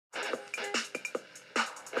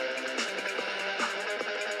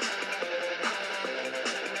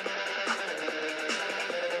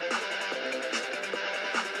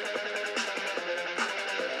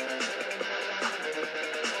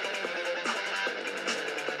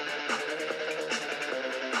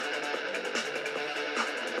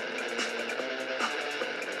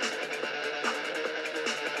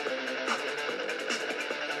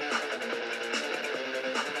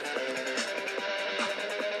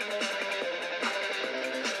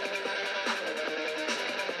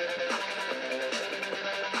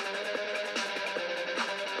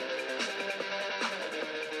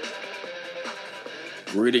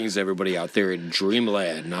Greetings, everybody out there in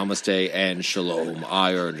Dreamland. Namaste and Shalom.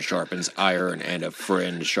 Iron sharpens iron, and a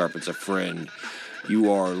friend sharpens a friend.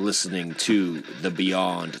 You are listening to the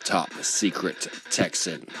Beyond Top Secret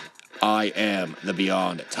Texan. I am the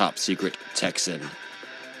Beyond Top Secret Texan,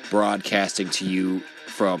 broadcasting to you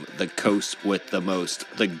from the coast with the most,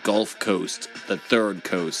 the Gulf Coast, the third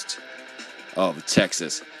coast of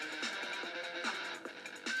Texas.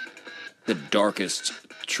 The darkest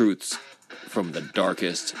truths from the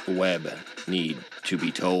darkest web need to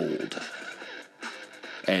be told.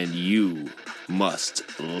 And you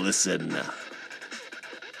must listen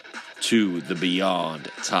to the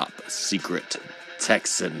Beyond Top Secret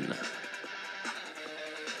Texan.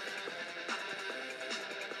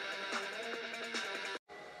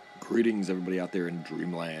 Greetings, everybody out there in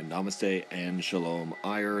Dreamland. Namaste and Shalom.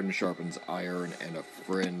 Iron sharpens iron, and a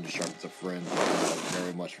friend sharpens a friend. Thank you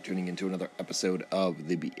very much for tuning into another episode of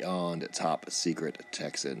the Beyond Top Secret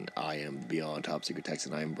Texan. I am the Beyond Top Secret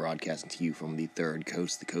Texan. I am broadcasting to you from the third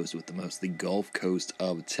coast, the coast with the most, the Gulf Coast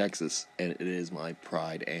of Texas, and it is my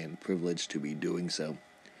pride and privilege to be doing so.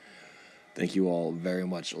 Thank you all very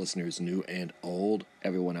much, listeners new and old,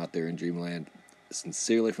 everyone out there in Dreamland.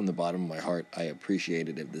 Sincerely, from the bottom of my heart, I appreciate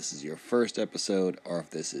it if this is your first episode or if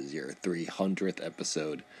this is your 300th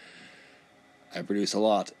episode. I produce a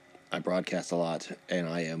lot, I broadcast a lot, and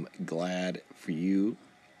I am glad for you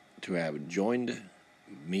to have joined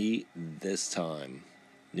me this time.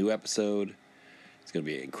 New episode. It's going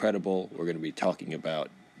to be incredible. We're going to be talking about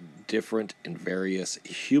different and various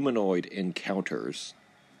humanoid encounters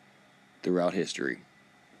throughout history.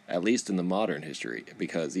 At least in the modern history,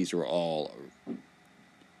 because these were all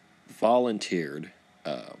volunteered,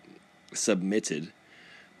 submitted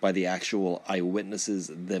by the actual eyewitnesses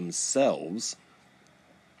themselves,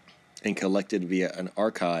 and collected via an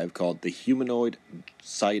archive called the Humanoid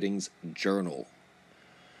Sightings Journal.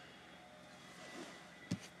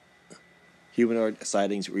 Humanoid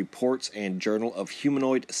Sightings Reports and Journal of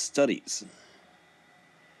Humanoid Studies.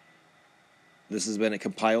 This has been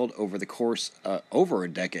compiled over the course, over a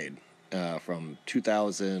decade, from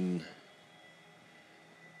 2000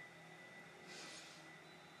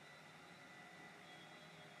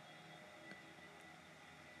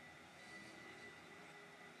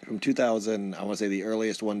 I want to say the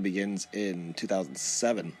earliest one begins in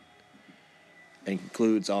 2007 and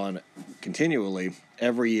concludes on continually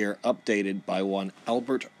every year, updated by one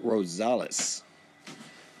Albert Rosales.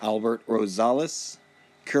 Albert Rosales,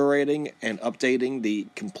 curating and updating the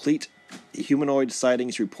complete humanoid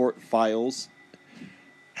sightings report files,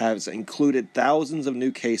 has included thousands of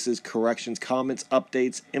new cases, corrections, comments,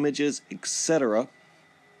 updates, images, etc.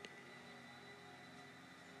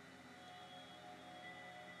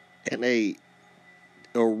 in a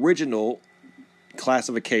original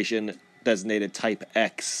classification designated Type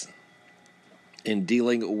X in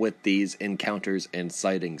dealing with these encounters and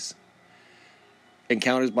sightings.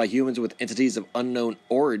 Encounters by humans with entities of unknown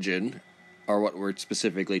origin are what we're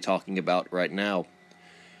specifically talking about right now.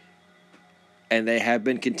 And they have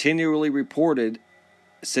been continually reported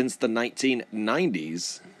since the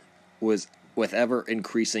 1990s with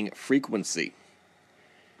ever-increasing frequency.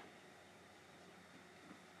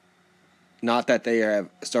 Not that they have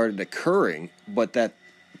started occurring, but that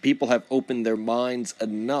people have opened their minds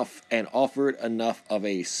enough and offered enough of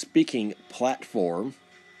a speaking platform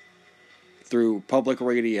through public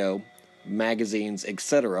radio, magazines,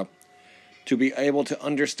 etc., to be able to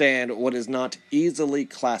understand what is not easily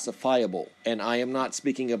classifiable. And I am not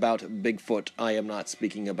speaking about Bigfoot. I am not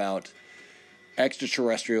speaking about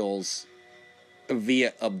extraterrestrials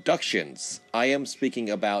via abductions. I am speaking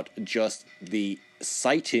about just the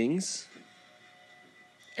sightings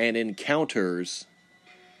and encounters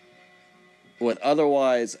with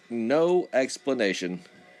otherwise no explanation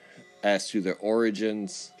as to their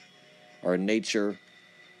origins or nature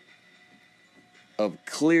of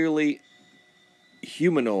clearly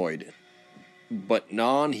humanoid but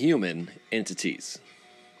non-human entities.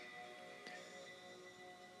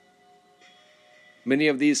 Many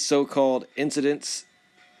of these so-called incidents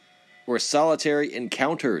were solitary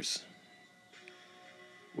encounters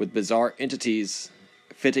with bizarre entities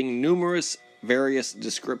fitting numerous various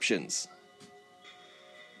descriptions.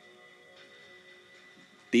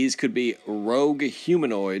 These could be rogue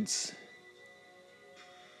humanoids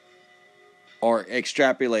or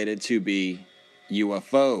extrapolated to be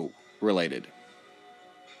UFO related,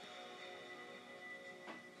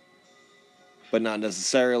 but not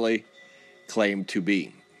necessarily claimed to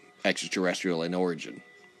be extraterrestrial in origin.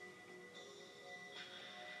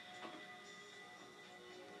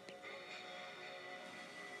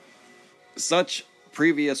 Such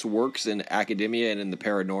previous works in academia and in the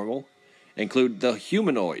paranormal include The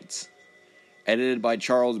Humanoids, edited by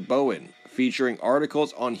Charles Bowen, featuring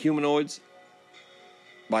articles on humanoids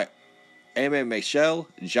by Aimé Michel,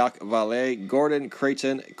 Jacques Vallée, Gordon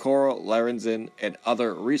Creighton, Coral Lorenzen, and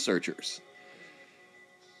other researchers.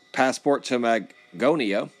 Passport to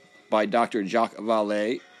Magonia by Dr. Jacques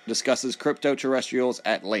Vallée discusses cryptoterrestrials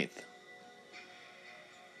at length.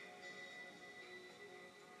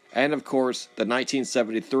 And of course, the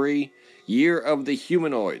 1973 Year of the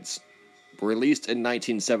Humanoids, released in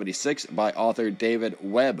 1976 by author David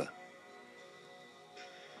Webb.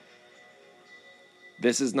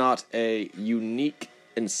 This is not a unique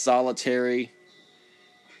and solitary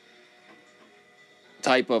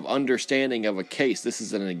type of understanding of a case. This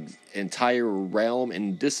is an entire realm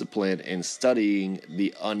and discipline in studying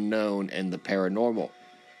the unknown and the paranormal.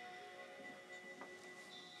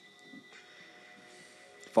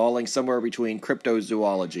 Falling somewhere between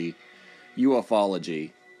cryptozoology,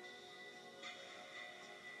 ufology,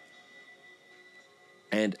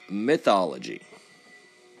 and mythology.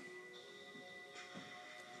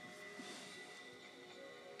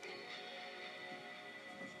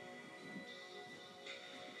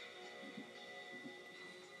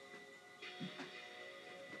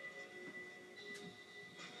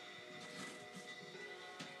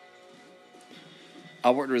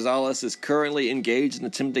 Albert Rosales is currently engaged in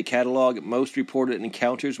attempting to catalog most reported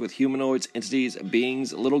encounters with humanoids, entities,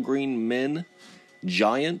 beings, little green men,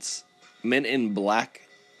 giants, men in black,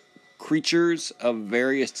 creatures of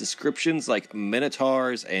various descriptions like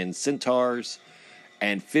minotaurs and centaurs,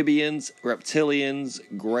 amphibians, reptilians,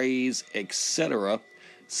 greys, etc.,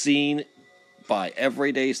 seen by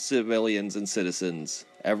everyday civilians and citizens,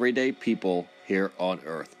 everyday people here on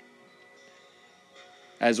Earth,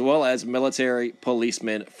 as well as military,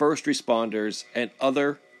 policemen, first responders, and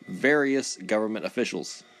other various government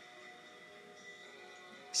officials.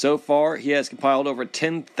 So far, he has compiled over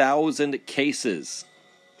 10,000 cases,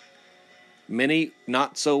 many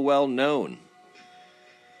not so well known,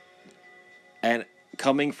 and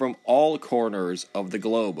coming from all corners of the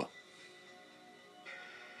globe.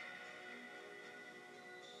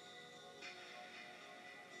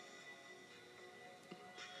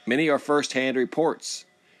 Many are first-hand reports.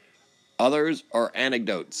 Others are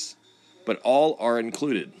anecdotes, but all are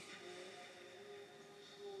included.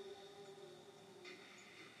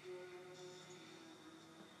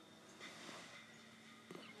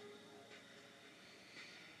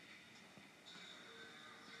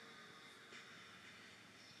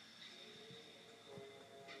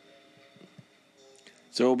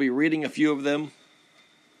 So we'll be reading a few of them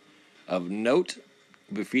of note.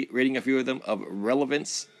 We'll be reading a few of them of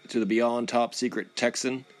relevance to the Beyond Top Secret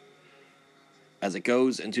Texan as it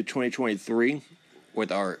goes into 2023,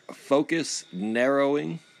 with our focus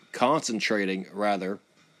concentrating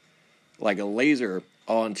like a laser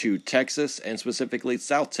onto Texas and specifically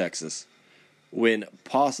South Texas when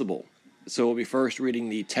possible. So we'll be first reading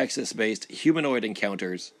the Texas-based humanoid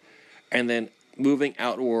encounters and then moving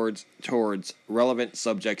outwards towards relevant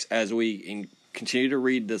subjects as we continue to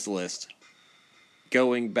read this list,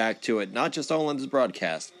 going back to it, not just on this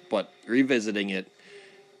broadcast, but revisiting it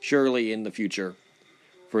surely in the future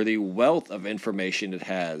for the wealth of information it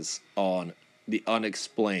has on the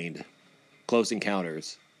unexplained, close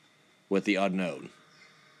encounters with the unknown.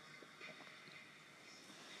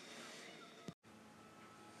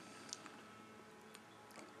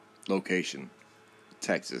 Location: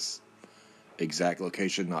 Texas. Exact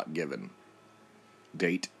location not given.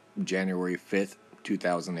 Date: January 5th,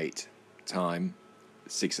 2008. Time: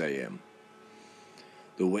 6 a.m.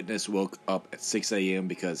 The witness woke up at 6 a.m.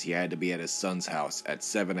 because he had to be at his son's house at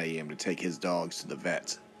 7 a.m. to take his dogs to the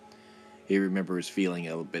vet. He remembers feeling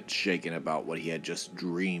a bit shaken about what he had just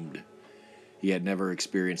dreamed. He had never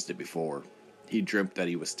experienced it before. He dreamt that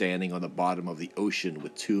he was standing on the bottom of the ocean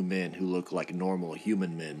with two men who looked like normal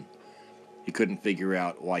human men. He couldn't figure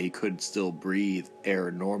out why he could still breathe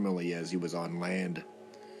air normally as he was on land.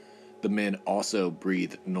 The men also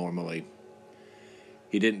breathed normally.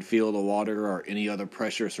 He didn't feel the water or any other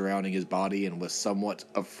pressure surrounding his body and was somewhat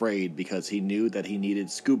afraid because he knew that he needed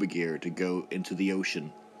scuba gear to go into the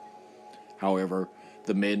ocean. However,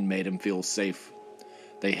 the men made him feel safe.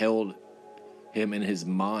 They held him in his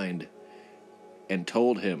mind and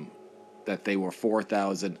told him that they were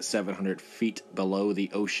 4,700 feet below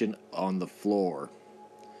the ocean on the floor.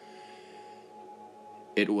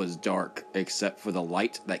 It was dark, except for the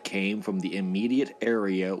light that came from the immediate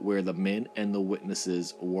area where the men and the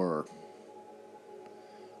witnesses were.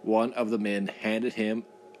 One of the men handed him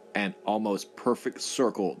an almost perfect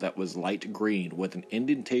circle that was light green with an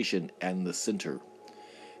indentation in the center.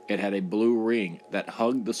 It had a blue ring that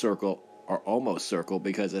hugged the circle, or almost circle,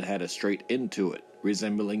 because it had a straight end to it,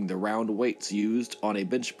 resembling the round weights used on a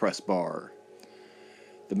bench press bar.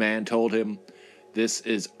 The man told him, "This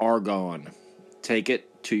is argon. Take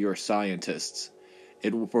it to your scientists.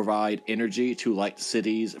 It will provide energy to light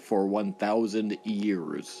cities for 1,000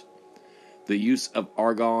 years. The use of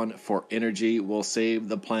argon for energy will save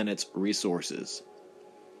the planet's resources."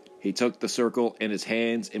 He took the circle in his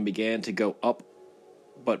hands and began to go up,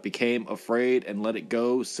 but became afraid and let it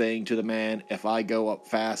go, saying to the man, "If I go up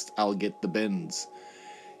fast, I'll get the bends."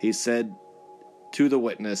 He said to the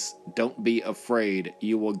witness, "Don't be afraid,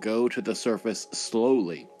 you will go to the surface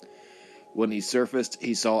slowly." When he surfaced,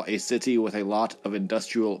 he saw a city with a lot of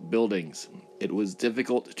industrial buildings. It was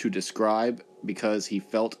difficult to describe because he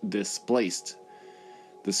felt displaced.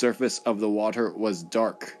 The surface of the water was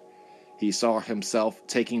dark. He saw himself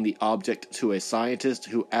taking the object to a scientist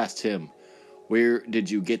who asked him, "Where did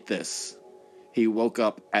you get this?" He woke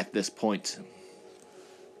up at this point.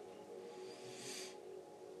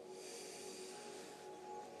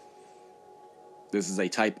 This is a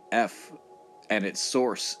Type F, and its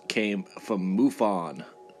source came from MUFON.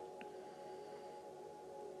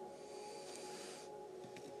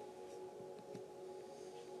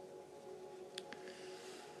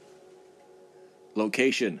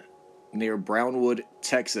 Location: near Brownwood,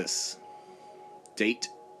 Texas. Date: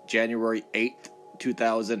 January 8th,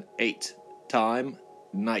 2008. Time: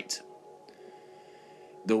 night.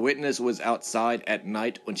 The witness was outside at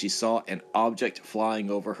night when she saw an object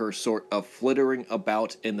flying over her, sort of flittering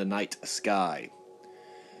about in the night sky.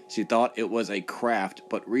 She thought it was a craft,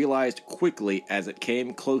 but realized quickly as it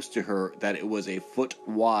came close to her that it was a foot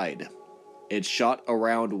wide. It shot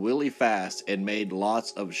around really fast and made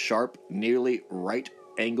lots of sharp, nearly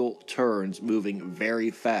right-angle turns, moving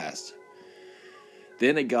very fast.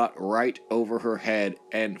 Then it got right over her head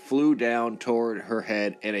and flew down toward her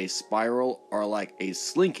head in a spiral, or like a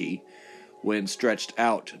slinky when stretched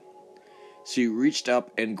out. She reached up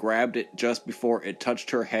and grabbed it just before it touched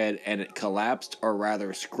her head, and it collapsed, or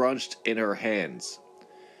rather scrunched, in her hands.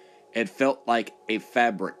 It felt like a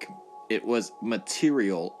fabric. It was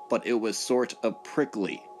material, but it was sort of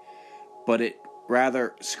prickly. But it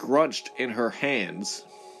rather scrunched in her hands.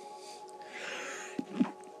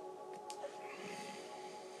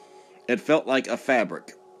 It felt like a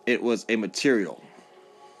fabric. It was a material,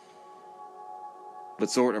 but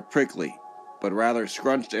sort of prickly, but rather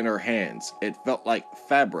scrunched in her hands. It felt like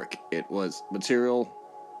fabric. It was material,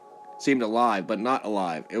 seemed alive, but not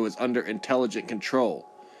alive. It was under intelligent control.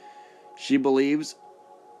 She believes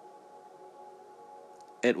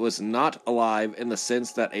it was not alive in the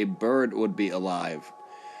sense that a bird would be alive.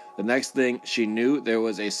 The next thing she knew, there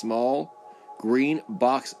was a small, green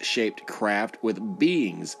box-shaped craft with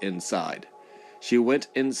beings inside. She went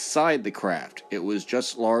inside the craft. It was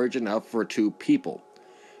just large enough for 2 people.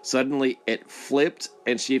 Suddenly it flipped,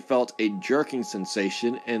 and she felt a jerking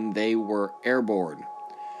sensation, and they were airborne.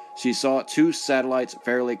 She saw 2 satellites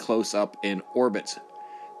fairly close up in orbit.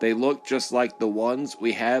 They looked just like the ones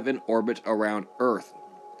we have in orbit around Earth.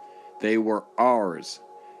 They were ours.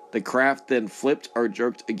 The craft then flipped or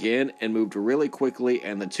jerked again and moved really quickly,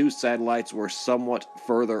 and the 2 satellites were somewhat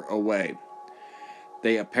further away.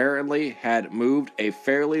 They apparently had moved a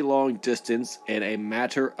fairly long distance in a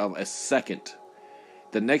matter of a second.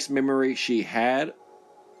 The next memory she had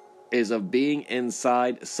is of being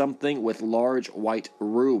inside something with large white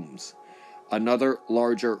rooms. Another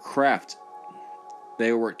larger craft.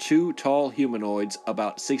 There were 2 tall humanoids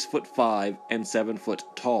about 6'5" and 7 foot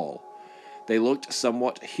tall. They looked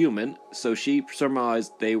somewhat human, so she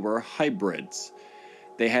surmised they were hybrids.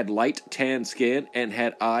 They had light tan skin and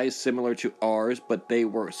had eyes similar to ours, but they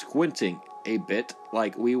were squinting a bit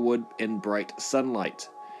like we would in bright sunlight.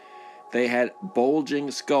 They had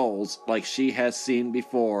bulging skulls like she has seen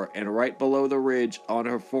before, and right below the ridge on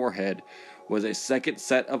her forehead was a second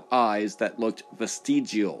set of eyes that looked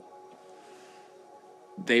vestigial.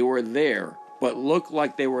 They were there, but looked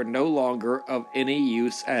like they were no longer of any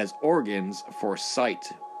use as organs for sight.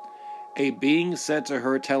 A being said to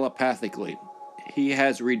her telepathically, "He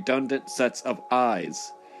has redundant sets of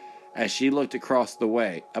eyes." As she looked across the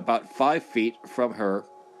way, about 5 feet from her,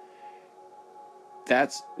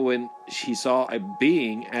 that's when she saw a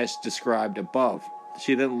being as described above.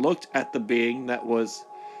 She then looked at the being that was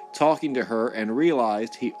talking to her and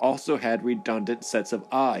realized he also had redundant sets of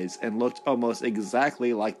eyes and looked almost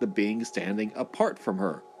exactly like the being standing apart from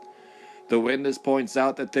her. The witness points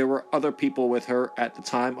out that there were other people with her at the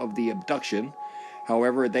time of the abduction.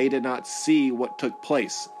 However, they did not see what took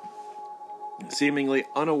place, seemingly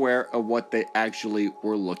unaware of what they actually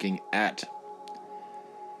were looking at.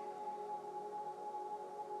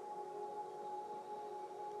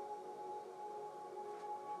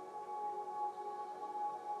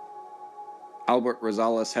 Albert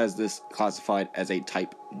Rosales has this classified as a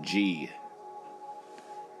type G.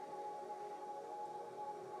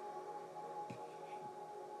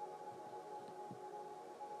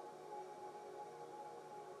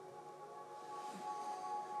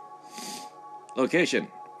 Location: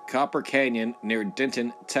 Copper Canyon near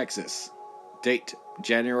Denton, Texas. Date: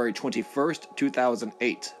 January 21st,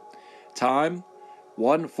 2008. Time: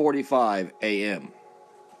 1:45 a.m.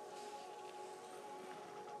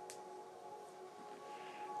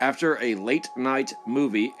 After a late-night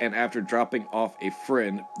movie and after dropping off a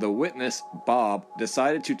friend, the witness, Bob,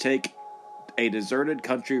 decided to take a deserted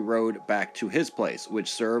country road back to his place, which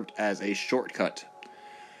served as a shortcut.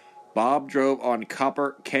 Bob drove on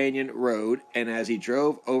Copper Canyon Road, and as he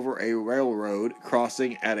drove over a railroad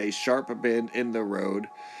crossing at a sharp bend in the road,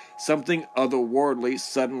 something otherworldly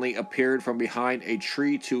suddenly appeared from behind a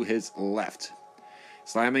tree to his left.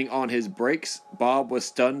 Slamming on his brakes, Bob was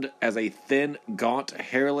stunned as a thin, gaunt,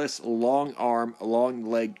 hairless, long-armed,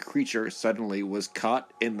 long-legged creature suddenly was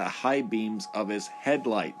caught in the high beams of his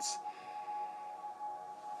headlights.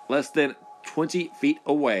 Less than 20 feet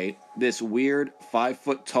away, this weird,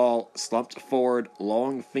 5-foot-tall, slumped-forward,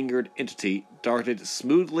 long-fingered entity darted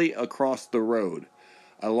smoothly across the road,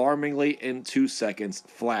 alarmingly in 2 seconds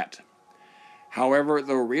flat. However,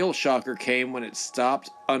 the real shocker came when it stopped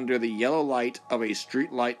under the yellow light of a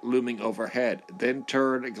streetlight looming overhead, then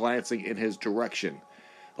turned, glancing in his direction.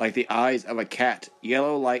 Like the eyes of a cat,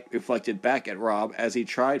 yellow light reflected back at Rob as he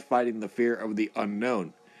tried fighting the fear of the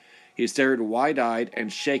unknown. He stared wide-eyed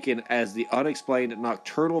and shaken as the unexplained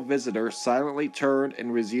nocturnal visitor silently turned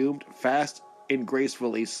and resumed fast and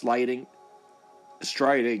gracefully striding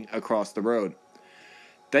across the road.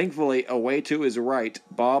 Thankfully, away to his right,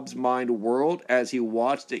 Bob's mind whirled as he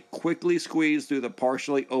watched it quickly squeeze through the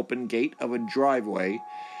partially open gate of a driveway,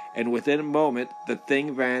 and within a moment the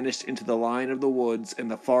thing vanished into the line of the woods in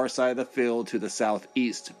the far side of the field to the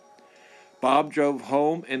southeast. Bob drove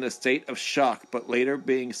home in a state of shock, but later,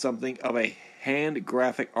 being something of a hand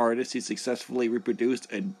graphic artist, he successfully reproduced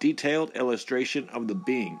a detailed illustration of the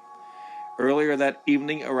being. Earlier that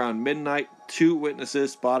evening, around midnight, 2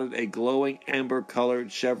 witnesses spotted a glowing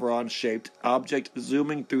amber-colored chevron-shaped object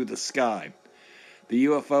zooming through the sky. The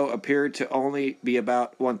UFO appeared to only be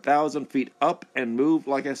about 1,000 feet up and moved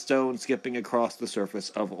like a stone skipping across the surface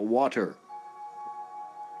of water.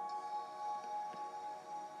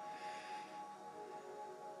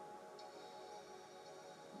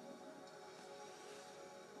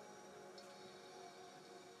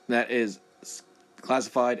 That is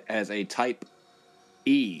classified as a type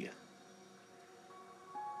E.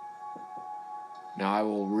 Now I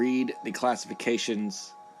will read the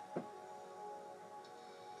classifications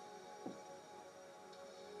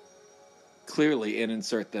clearly and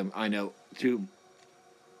insert them, I know,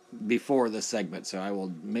 before the segment, so I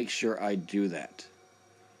will make sure I do that.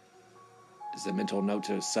 Just a mental note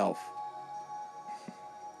to self.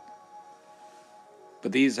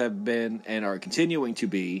 But these have been and are continuing to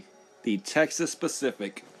be the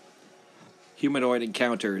Texas-specific humanoid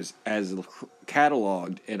encounters as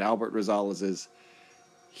cataloged in Albert Rosales'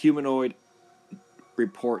 Humanoid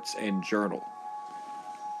Reports and Journal.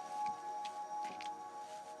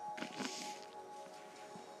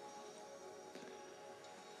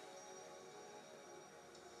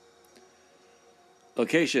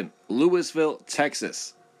 Location: Louisville,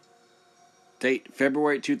 Texas. Date: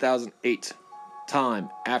 February 2008. Time: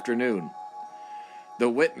 afternoon. The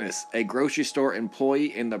witness, a grocery store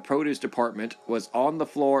employee in the produce department, was on the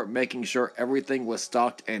floor making sure everything was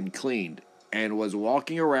stocked and cleaned, and was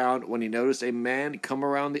walking around when he noticed a man come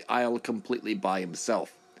around the aisle completely by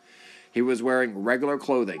himself. He was wearing regular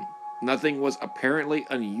clothing. Nothing was apparently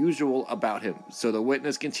unusual about him, so the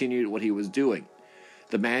witness continued what he was doing.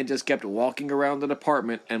 The man just kept walking around the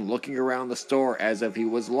department and looking around the store as if he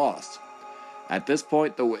was lost. At this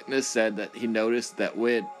point, the witness said that he noticed that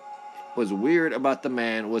what was weird about the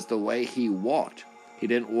man was the way he walked. He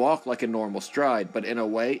didn't walk like a normal stride, but in a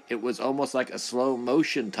way, it was almost like a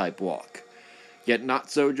slow-motion type walk. Yet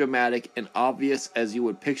not so dramatic and obvious as you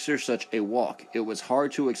would picture such a walk. It was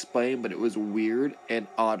hard to explain, but it was weird and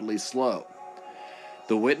oddly slow.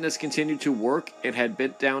 The witness continued to work and had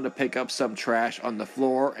bent down to pick up some trash on the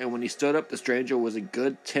floor, and when he stood up, the stranger was a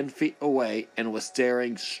good 10 feet away and was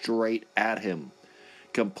staring straight at him.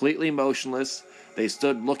 Completely motionless, they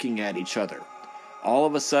stood looking at each other. All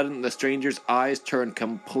of a sudden, the stranger's eyes turned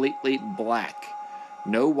completely black.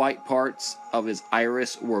 No white parts of his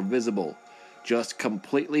iris were visible, just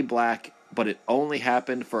completely black, but it only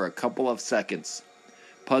happened for a couple of seconds.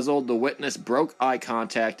 Puzzled, the witness broke eye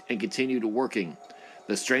contact and continued working.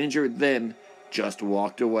 The stranger then just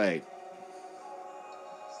walked away.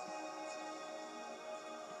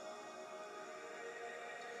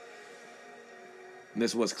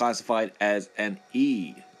 This was classified as an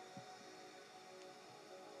E.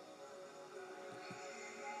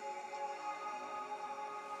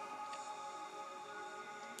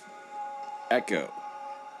 Echo.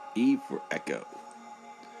 E for echo.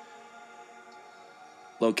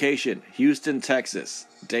 Location, Houston, Texas.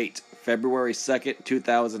 Date, February 2nd,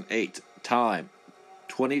 2008. Time,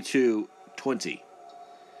 22:20.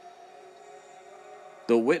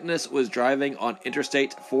 The witness was driving on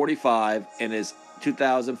Interstate 45 in his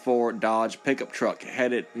 2004 Dodge pickup truck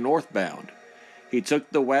headed northbound. He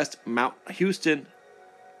took the West Mount Houston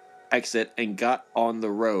exit and got on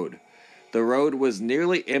the road. The road was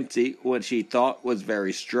nearly empty, which he thought was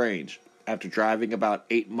very strange. After driving about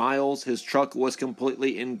 8 miles, his truck was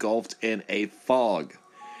completely engulfed in a fog.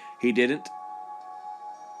 He didn't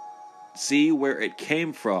see where it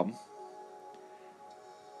came from,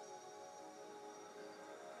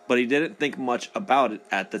 but he didn't think much about it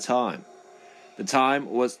at the time. The time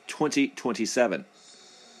was 20:27.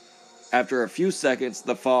 After a few seconds,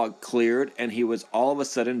 the fog cleared, and he was all of a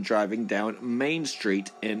sudden driving down Main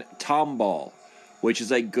Street in Tomball, which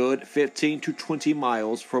is a good 15 to 20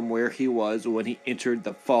 miles from where he was when he entered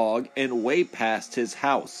the fog and way past his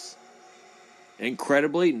house.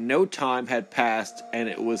 Incredibly, no time had passed, and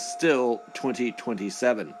it was still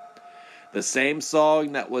 20:27. The same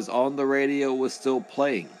song that was on the radio was still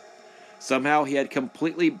playing. Somehow he had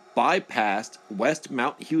completely bypassed West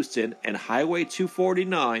Mount Houston and Highway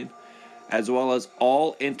 249, as well as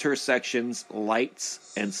all intersections,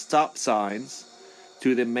 lights, and stop signs,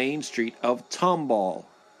 to the main street of Tomball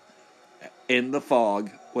in the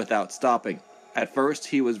fog without stopping. At first,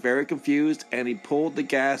 he was very confused, and he pulled the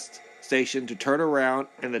gas station to turn around,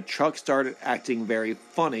 and the truck started acting very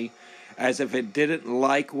funny, as if it didn't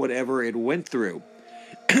like whatever it went through.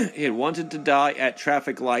 It wanted to die at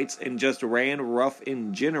traffic lights and just ran rough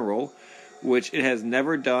in general, which it has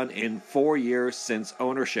never done in 4 years since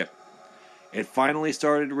ownership. It finally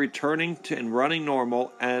started returning to and running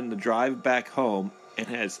normal, and the drive back home, and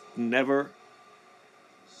has never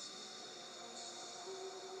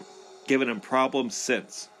given him problems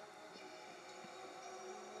since.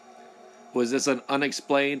 Was this an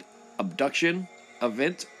unexplained abduction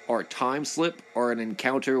event, or a time slip, or an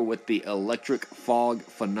encounter with the electric fog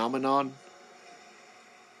phenomenon?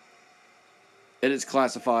 It is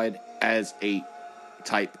classified as a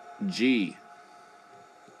type G.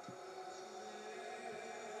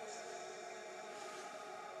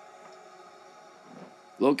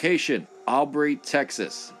 Location, Aubrey,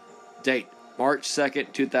 Texas. Date, March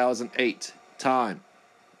 2nd, 2008. Time,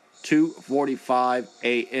 2:45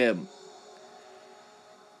 a.m.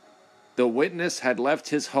 The witness had left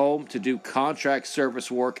his home to do contract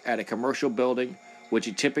service work at a commercial building, which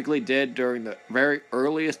he typically did during the very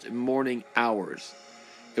earliest morning hours.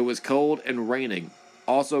 It was cold and raining,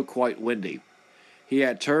 also quite windy. He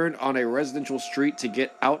had turned on a residential street to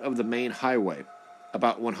get out of the main highway.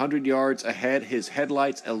 About 100 yards ahead, his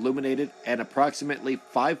headlights illuminated an approximately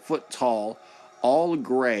 5 foot tall, all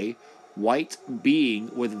gray, white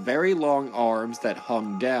being with very long arms that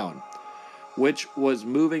hung down, which was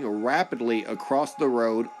moving rapidly across the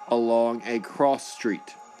road along a cross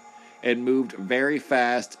street. It moved very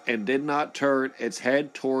fast and did not turn its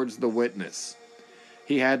head towards the witness.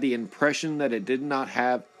 He had the impression that it did not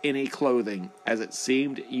have any clothing, as it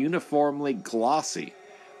seemed uniformly glossy,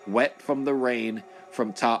 wet from the rain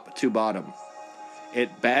from top to bottom.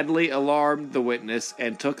 It badly alarmed the witness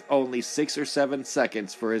and took only 6 or 7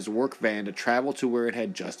 seconds for his work van to travel to where it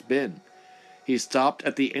had just been. He stopped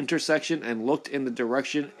at the intersection and looked in the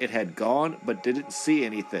direction it had gone, but didn't see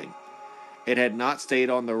anything. It had not stayed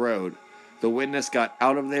on the road. The witness got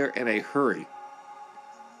out of there in a hurry.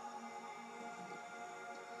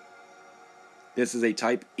 This is a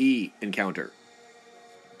type E encounter.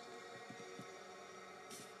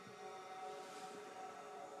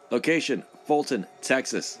 Location, Fulton,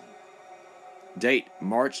 Texas. Date,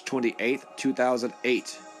 March 28th,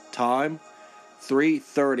 2008. Time,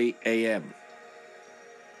 3:30 a.m.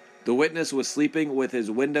 The witness was sleeping with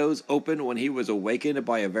his windows open when he was awakened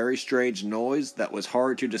by a very strange noise that was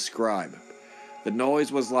hard to describe. The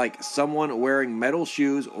noise was like someone wearing metal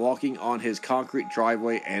shoes walking on his concrete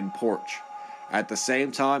driveway and porch. At the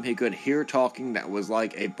same time, he could hear talking that was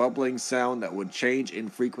like a bubbling sound that would change in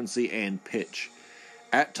frequency and pitch.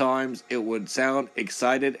 At times, it would sound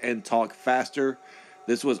excited and talk faster.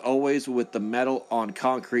 This was always with the metal on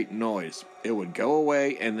concrete noise. It would go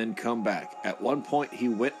away and then come back. At one point, he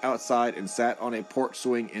went outside and sat on a porch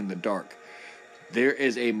swing in the dark. There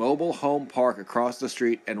is a mobile home park across the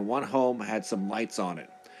street, and one home had some lights on it.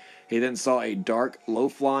 He then saw a dark,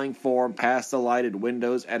 low-flying form pass the lighted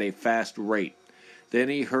windows at a fast rate. Then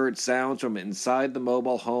he heard sounds from inside the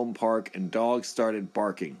mobile home park and dogs started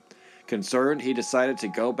barking. Concerned, he decided to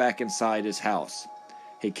go back inside his house.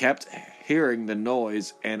 He kept hearing the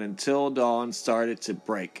noise, and until dawn started to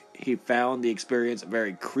break, he found the experience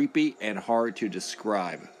very creepy and hard to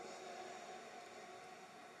describe.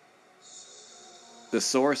 The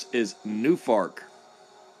source is NUFARC,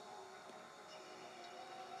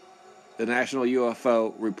 the National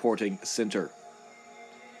UFO Reporting Center.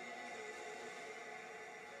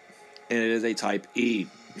 And it is a Type E.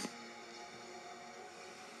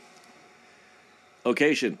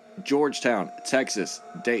 Location, Georgetown, Texas.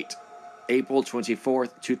 Date, April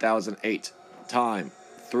 24th, 2008. Time,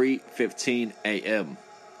 3:15 a.m.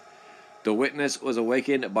 The witness was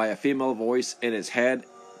awakened by a female voice in his head,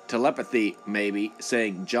 telepathy maybe,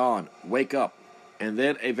 saying, "John, wake up." And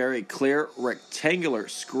then a very clear rectangular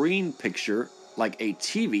screen picture, like a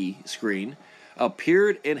TV screen,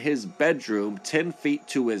 appeared in his bedroom 10 feet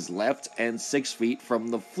to his left and 6 feet from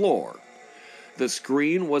the floor. The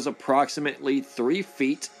screen was approximately 3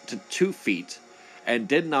 feet to 2 feet and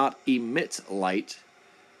did not emit light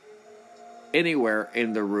anywhere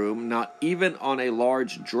in the room, not even on a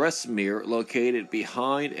large dress mirror located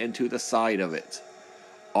behind and to the side of it.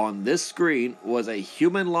 On this screen was a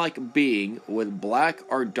human-like being with black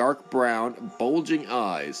or dark brown bulging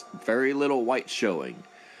eyes, very little white showing.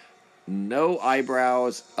 No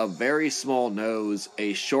eyebrows, a very small nose,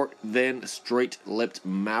 a short, thin, straight-lipped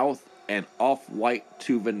mouth, and off-white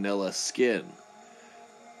to vanilla skin.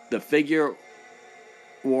 The figure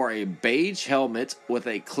wore a beige helmet with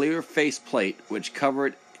a clear faceplate which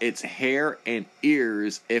covered its hair and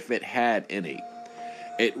ears if it had any.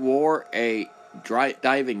 It wore a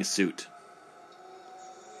diving suit.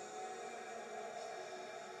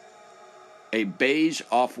 A beige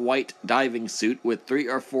off-white diving suit with 3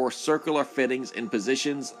 or 4 circular fittings in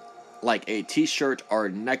positions like a t-shirt or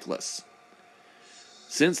necklace.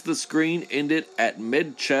 Since the screen ended at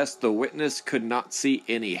mid-chest, the witness could not see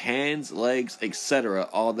any hands, legs, etc.,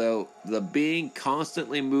 although the being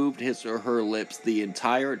constantly moved his or her lips the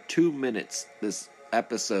entire 2 minutes this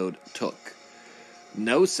episode took.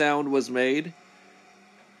 No sound was made.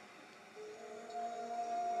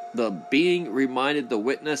 The being reminded the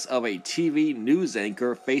witness of a TV news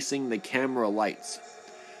anchor facing the camera lights.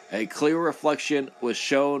 A clear reflection was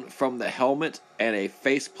shown from the helmet and a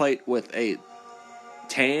faceplate with a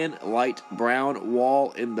tan, light brown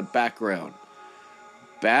wall in the background.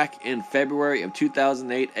 Back in February of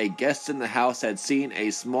 2008, a guest in the house had seen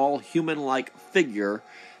a small human-like figure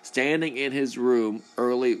standing in his room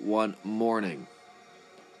early one morning.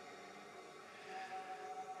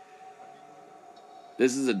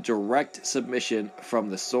 This is a direct submission from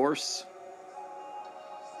the source,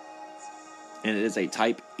 and it is a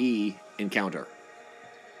Type E encounter.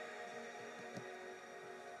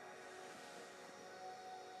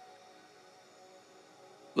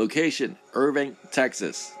 Location, Irving,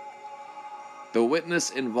 Texas. The witness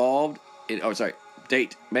involved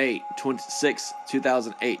date, May 26,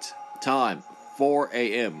 2008. Time, 4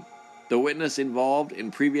 a.m. The witness involved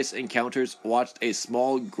in previous encounters watched a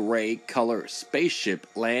small gray color spaceship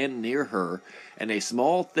land near her and a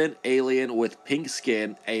small thin alien with pink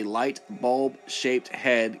skin, a light bulb-shaped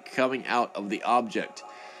head coming out of the object.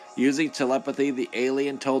 Using telepathy, the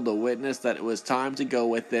alien told the witness that it was time to go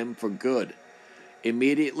with them for good.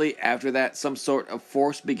 Immediately after that, some sort of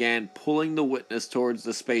force began pulling the witness towards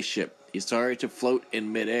the spaceship. He started to float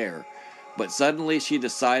in midair. But suddenly she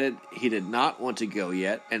decided he did not want to go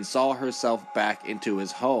yet and saw herself back into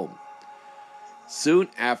his home. Soon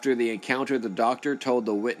after the encounter, the doctor told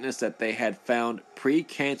the witness that they had found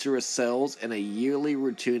precancerous cells in a yearly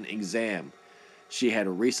routine exam she had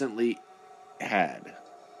recently had.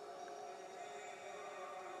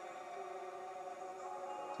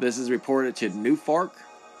 This is reported to NUFARC,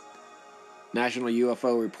 National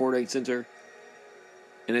UFO Reporting Center,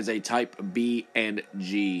 and is a Type B and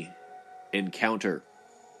G encounter.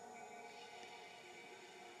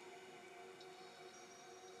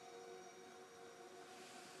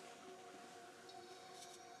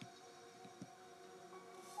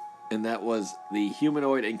 And that was the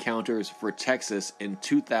humanoid encounters for Texas in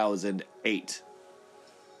 2008.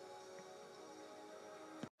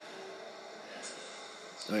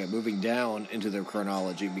 Okay, moving down into their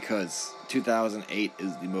chronology, because 2008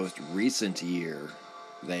 is the most recent year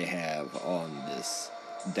they have on this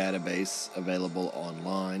database available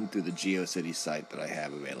online through the GeoCities site that I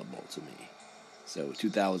have available to me. So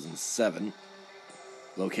 2007,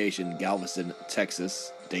 location Galveston,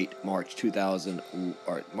 Texas, date March 21,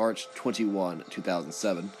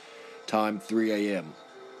 2007, time 3 a.m.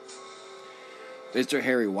 Mr.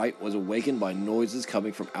 Harry White was awakened by noises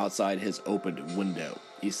coming from outside his opened window.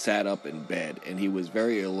 He sat up in bed, and he was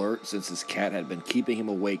very alert since his cat had been keeping him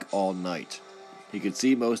awake all night. He could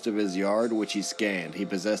see most of his yard, which he scanned. He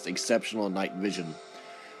possessed exceptional night vision.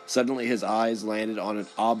 Suddenly his eyes landed on an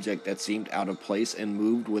object that seemed out of place and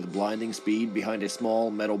moved with blinding speed behind a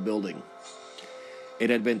small metal building. It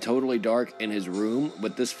had been totally dark in his room,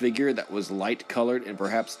 but this figure that was light-colored and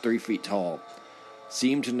perhaps 3 feet tall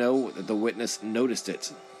seemed to know that the witness noticed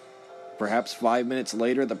it. Perhaps 5 minutes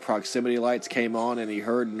later, the proximity lights came on and he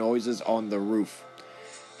heard noises on the roof.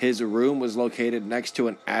 His room was located next to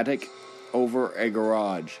an attic over a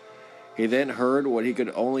garage. He then heard what he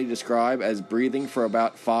could only describe as breathing for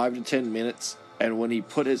about 5 to 10 minutes, and when he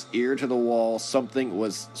put his ear to the wall, something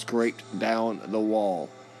was scraped down the wall,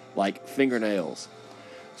 like fingernails.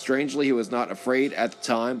 Strangely, he was not afraid at the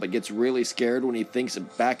time, but gets really scared when he thinks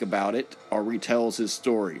back about it or retells his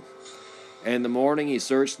story. In the morning, he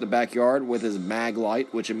searched the backyard with his mag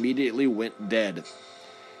light, which immediately went dead.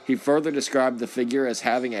 He further described the figure as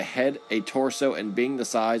having a head, a torso, and being the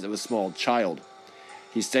size of a small child.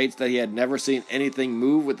 He states that he had never seen anything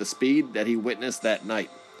move with the speed that he witnessed that night.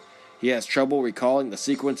 He has trouble recalling the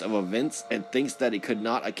sequence of events and thinks that he could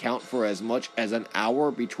not account for as much as an hour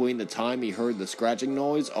between the time he heard the scratching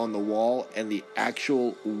noise on the wall and the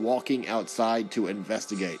actual walking outside to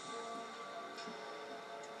investigate.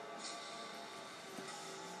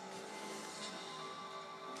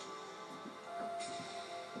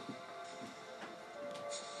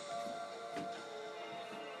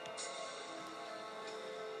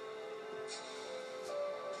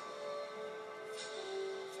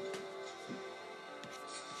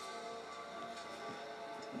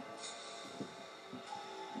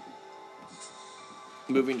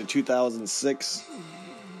 Moving to 2006.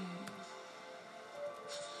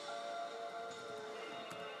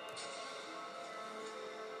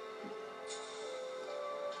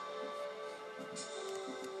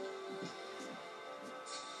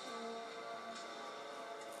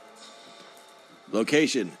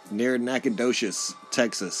 Location, near Nacogdoches,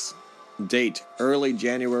 Texas. Date, early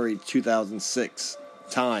January 2006.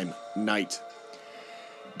 Time, night.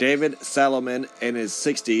 David Salomon, in his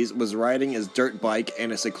 60s, was riding his dirt bike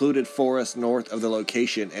in a secluded forest north of the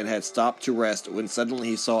location and had stopped to rest when suddenly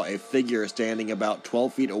he saw a figure standing about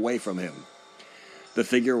 12 feet away from him. The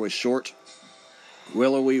figure was short,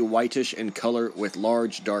 willowy whitish in color with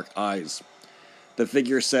large dark eyes. The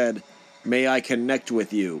figure said, "May I connect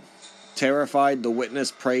with you?" Terrified, the witness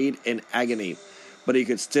prayed in agony, but he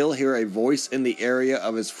could still hear a voice in the area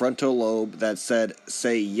of his frontal lobe that said,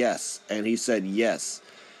 "Say yes," and he said yes.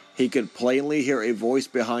 He could plainly hear a voice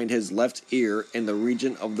behind his left ear in the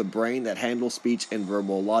region of the brain that handles speech and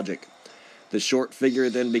verbal logic. The short figure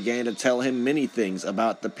then began to tell him many things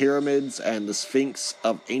about the pyramids and the Sphinx,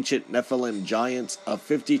 of ancient Nephilim giants, of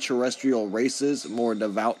 50 terrestrial races more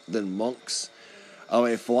devout than monks, of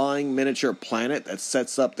a flying miniature planet that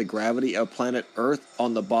sets up the gravity of planet Earth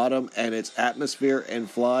on the bottom and its atmosphere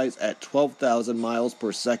and flies at 12,000 miles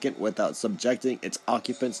per second without subjecting its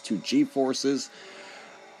occupants to G-forces,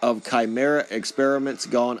 of chimera experiments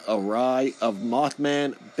gone awry, of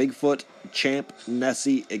Mothman, Bigfoot, Champ,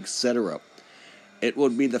 Nessie, etc. It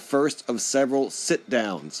would be the first of several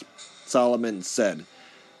sit-downs, Solomon said,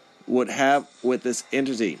 would have with this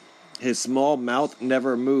entity. His small mouth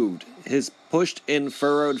never moved. His pushed-in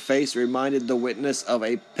furrowed face reminded the witness of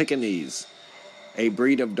a Pekingese, a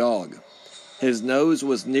breed of dog. His nose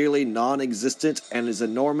was nearly non-existent, and his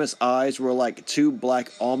enormous eyes were like 2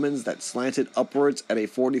 black almonds that slanted upwards at a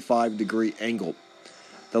 45-degree angle.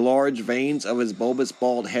 The large veins of his bulbous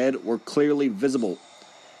bald head were clearly visible.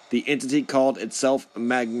 The entity called itself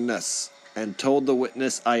Magnus, and told the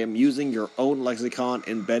witness, "I am using your own lexicon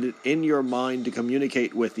embedded in your mind to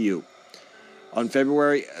communicate with you." On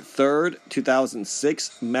February 3rd,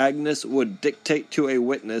 2006, Magnus would dictate to the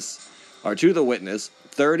witness,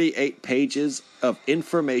 38 pages of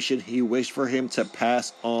information he wished for him to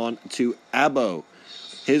pass on to Abo,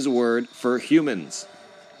 his word for humans.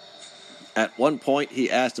 At one point,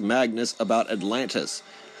 he asked Magnus about Atlantis,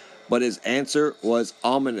 but his answer was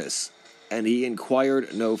ominous, and he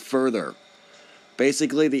inquired no further.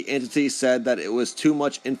 Basically, the entity said that it was too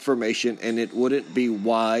much information and it wouldn't be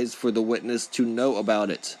wise for the witness to know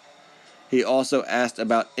about it. He also asked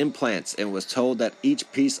about implants and was told that each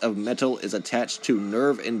piece of metal is attached to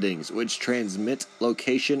nerve endings which transmit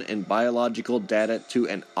location and biological data to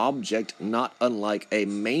an object not unlike a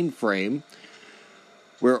mainframe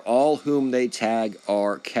where all whom they tag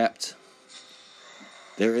are kept.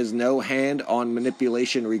 There is no hand-on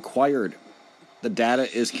manipulation required. The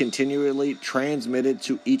data is continually transmitted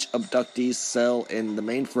to each abductee's cell in the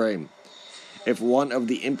mainframe. If one of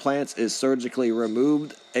the implants is surgically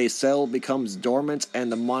removed, a cell becomes dormant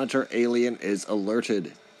and the monitor alien is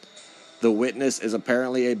alerted. The witness is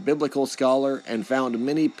apparently a biblical scholar and found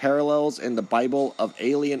many parallels in the Bible of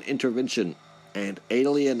alien intervention and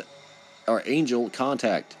alien or angel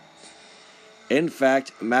contact. In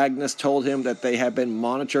fact, Magnus told him that they have been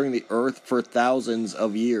monitoring the Earth for thousands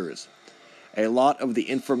of years. A lot of the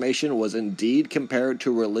information was indeed compared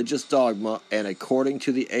to religious dogma, and according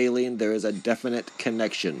to the alien, there is a definite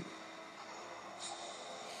connection.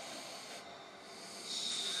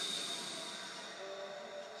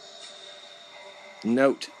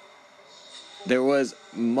 Note, there was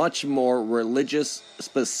much more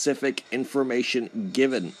religious-specific information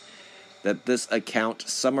given that this account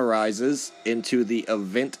summarizes into the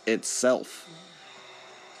event itself,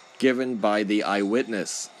 given by the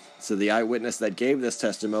eyewitness. So the eyewitness that gave this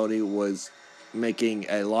testimony was making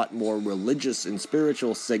a lot more religious and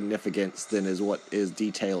spiritual significance than is what is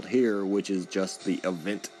detailed here, which is just the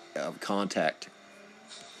event of contact.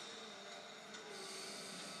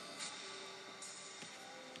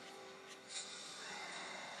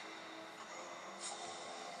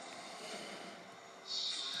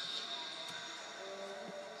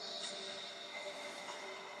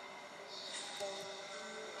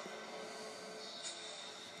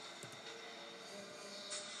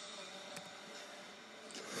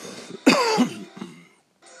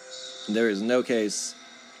 There is no case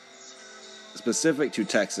specific to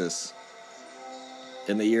Texas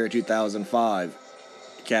in the year 2005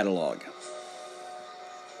 catalog.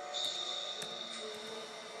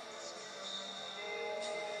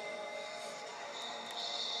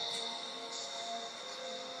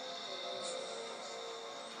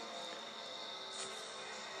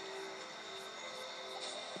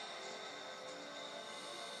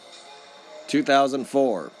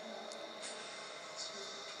 (2004)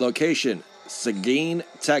 Location, Seguin,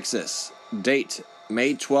 Texas. Date,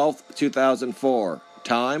 May 12, 2004.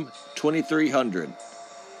 Time, 2300.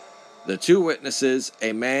 The two witnesses,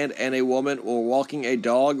 a man and a woman, were walking a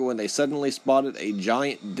dog when they suddenly spotted a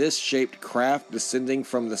giant disc-shaped craft descending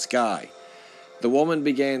from the sky. The woman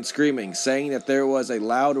began screaming, saying that there was a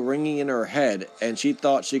loud ringing in her head, and she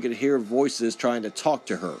thought she could hear voices trying to talk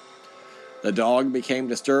to her. The dog became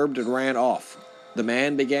disturbed and ran off. The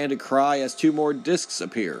man began to cry as two more discs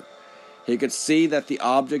appeared. He could see that the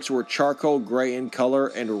objects were charcoal gray in color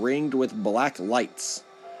and ringed with black lights.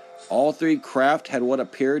 All three craft had what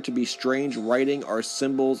appeared to be strange writing or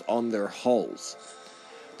symbols on their hulls.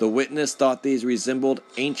 The witness thought these resembled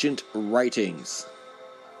ancient writings.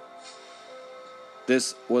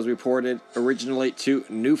 This was reported originally to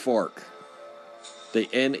NUFORC, the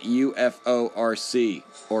NUFORC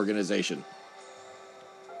organization.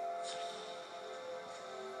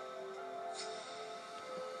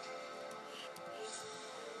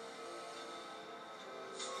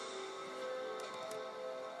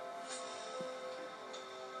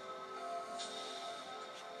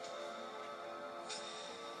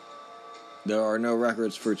 There are no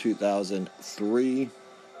records for 2003.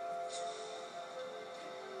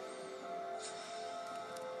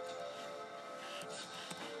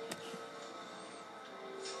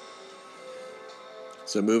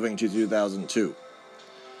 So moving to 2002.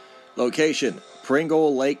 Location,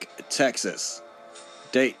 Pringle Lake, Texas.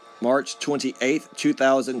 Date, March 28,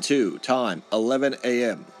 2002. Time, 11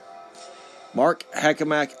 a.m. Mark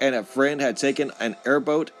Hackemak and a friend had taken an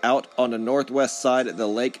airboat out on the northwest side of the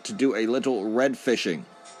lake to do a little red fishing.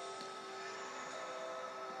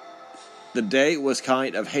 The day was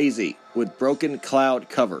kind of hazy, with broken cloud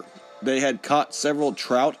cover. They had caught several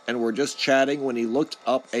trout and were just chatting when he hooked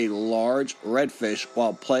up a large redfish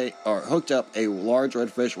while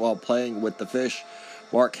playing with the fish.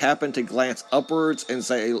 Mark happened to glance upwards and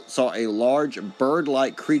saw a large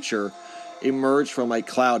bird-like creature emerge from a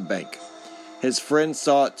cloud bank. His friend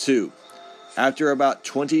saw it too. After about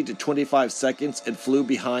 20 to 25 seconds, it flew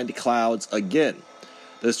behind clouds again.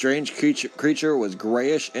 The strange creature was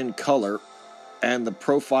grayish in color and the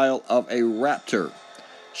profile of a raptor.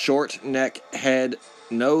 Short neck, head,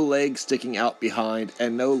 no legs sticking out behind,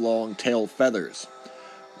 and no long tail feathers.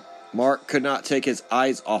 Mark could not take his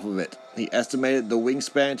eyes off of it. He estimated the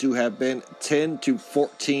wingspan to have been 10 to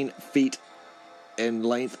 14 feet in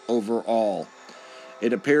length overall.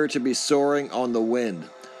 It appeared to be soaring on the wind.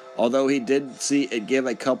 Although he did see it give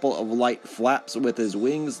a couple of light flaps with his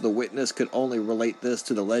wings, the witness could only relate this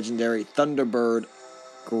to the legendary Thunderbird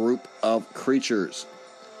group of creatures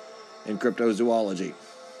in cryptozoology.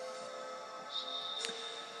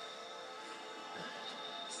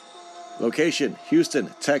 Location,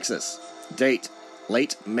 Houston, Texas. Date,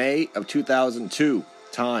 late May of 2002.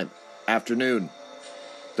 Time, afternoon.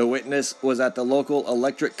 The witness was at the local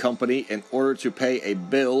electric company in order to pay a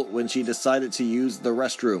bill when she decided to use the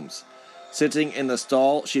restrooms. Sitting in the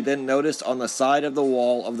stall, she then noticed on the side of the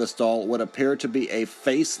wall of the stall what appeared to be a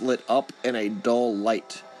face lit up in a dull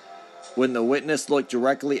light. When the witness looked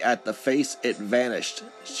directly at the face, it vanished.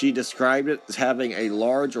 She described it as having a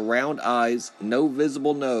large round eyes, no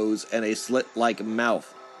visible nose, and a slit-like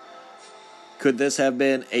mouth. Could this have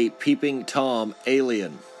been a peeping Tom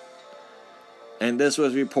alien? And this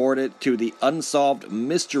was reported to the Unsolved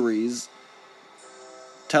Mysteries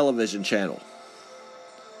television channel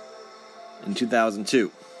in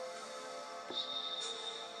 2002.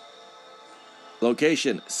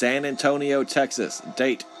 Location, San Antonio, Texas.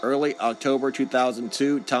 Date, early October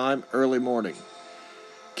 2002. Time, early morning.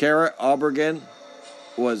 Kara Obregon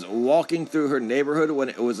was walking through her neighborhood when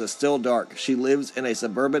it was still dark. She lives in a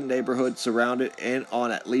suburban neighborhood surrounded in on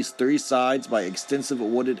at least 3 sides by extensive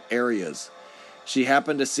wooded areas. She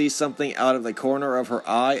happened to see something out of the corner of her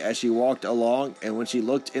eye as she walked along, and when she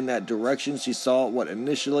looked in that direction, she saw what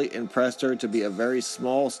initially impressed her to be a very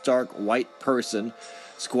small, stark, white person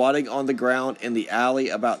squatting on the ground in the alley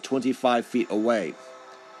about 25 feet away.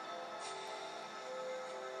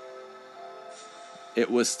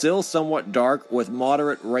 It was still somewhat dark with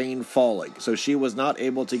moderate rain falling, so she was not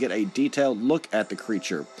able to get a detailed look at the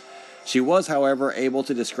creature. She was, however, able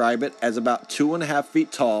to describe it as about 2.5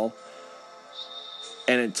 feet tall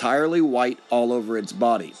and entirely white all over its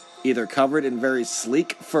body, either covered in very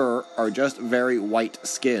sleek fur or just very white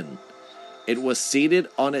skin. It was seated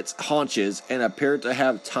on its haunches and appeared to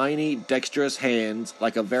have tiny, dexterous hands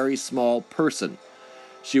like a very small person.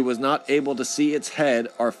 She was not able to see its head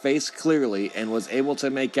or face clearly and was able to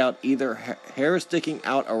make out either hair sticking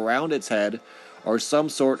out around its head or some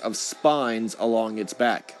sort of spines along its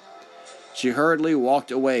back. She hurriedly walked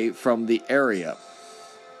away from the area.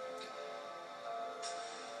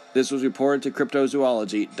 This was reported to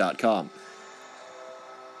Cryptozoology.com.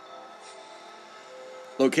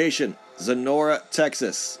 Location, Sonora,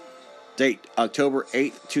 Texas. Date, October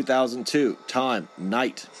 8, 2002. Time,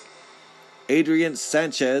 night. Adrian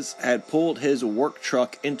Sanchez had pulled his work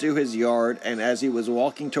truck into his yard, and as he was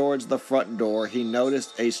walking towards the front door, he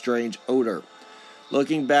noticed a strange odor.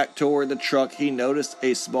 Looking back toward the truck, he noticed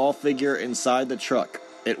a small figure inside the truck.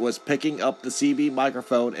 It was picking up the CB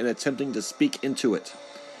microphone and attempting to speak into it.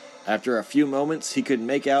 After a few moments, he could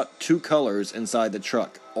make out 2 colors inside the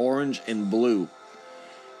truck, orange and blue.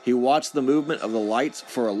 He watched the movement of the lights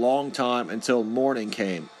for a long time until morning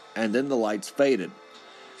came, and then the lights faded.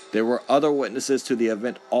 There were other witnesses to the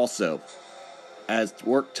event also. As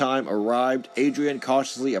work time arrived, Adrian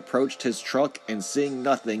cautiously approached his truck and, seeing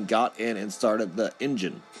nothing, got in and started the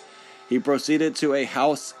engine. He proceeded to a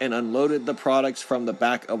house and unloaded the products from the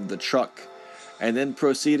back of the truck, and then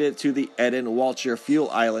proceeded to the Eden Walcher fuel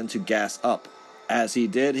island to gas up. As he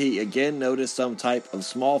did, he again noticed some type of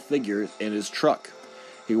small figure in his truck.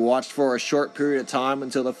 He watched for a short period of time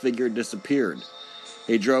until the figure disappeared.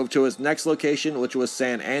 He drove to his next location, which was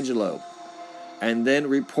San Angelo, and then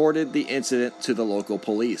reported the incident to the local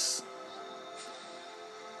police.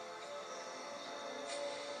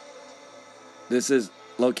 This is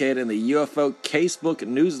located in the UFO Casebook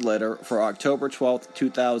newsletter for October 12,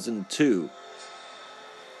 2002.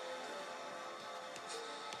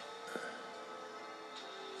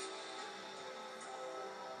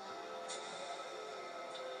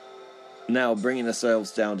 Now bringing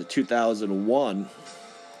ourselves down to 2001.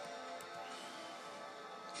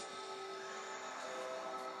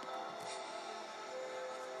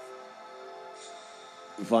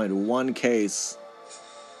 We find one case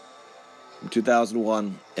from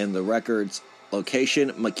 2001 in the records.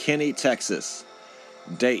 Location, McKinney, Texas.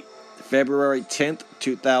 Date, February 10th,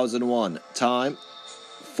 2001. Time,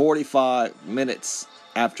 45 minutes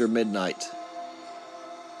after midnight.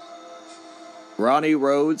 Ronnie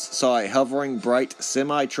Rhodes saw a hovering, bright,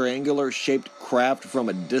 semi-triangular shaped craft from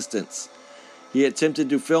a distance. He attempted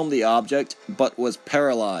to film the object, but was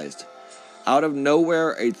paralyzed. Out of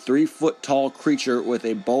nowhere, a 3-foot-tall creature with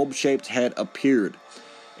a bulb-shaped head appeared.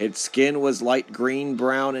 Its skin was light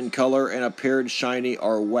green-brown in color and appeared shiny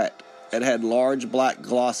or wet. It had large, black,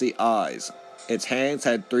 glossy eyes. Its hands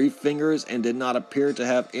had 3 fingers and did not appear to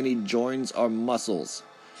have any joints or muscles.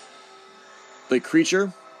 The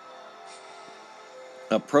creature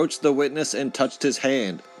approached the witness and touched his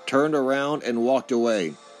hand, turned around and walked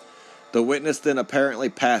away. The witness then apparently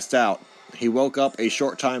passed out. He woke up a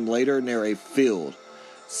short time later near a field,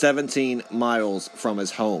 17 miles from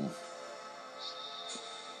his home.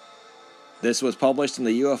 This was published in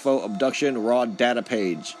the UFO abduction raw data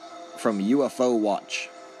page from UFO Watch.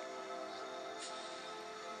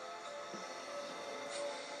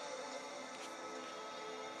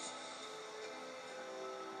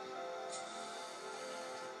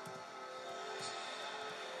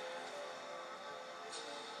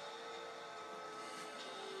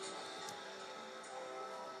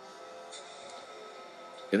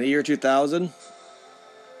 In the year 2000,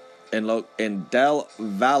 in Del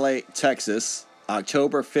Valle, Texas,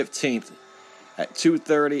 October 15th at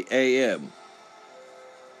 2:30 a.m.,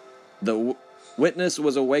 the witness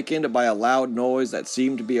was awakened by a loud noise that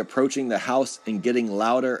seemed to be approaching the house and getting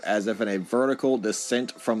louder as if in a vertical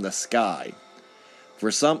descent from the sky. For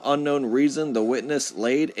some unknown reason, the witness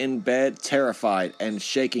laid in bed terrified and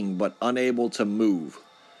shaking but unable to move.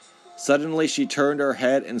 Suddenly she turned her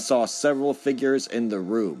head and saw several figures in the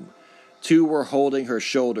room. 2 were holding her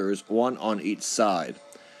shoulders, 1 on each side.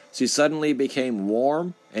 She suddenly became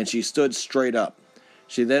warm, and she stood straight up.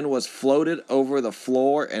 She then was floated over the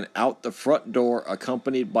floor and out the front door,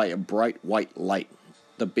 accompanied by a bright white light.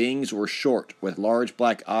 The beings were short, with large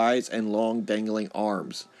black eyes and long dangling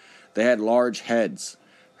arms. They had large heads.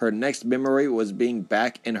 Her next memory was being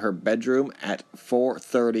back in her bedroom at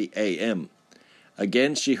 4:30 a.m.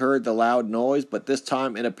 Again she heard the loud noise, but this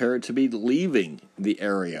time it appeared to be leaving the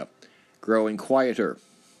area, growing quieter.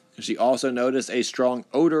 She also noticed a strong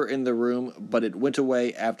odor in the room, but it went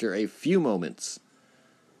away after a few moments.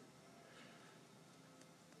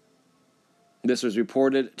 This was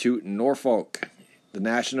reported to Norfolk, the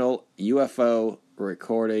National UFO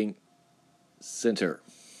Recording Center.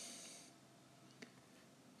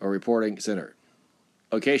 Or Reporting Center.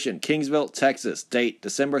 Location, Kingsville, Texas. Date,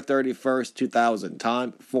 December 31st, 2000.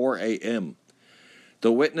 Time, 4 a.m.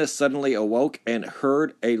 The witness suddenly awoke and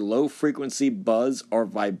heard a low-frequency buzz or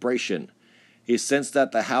vibration. He sensed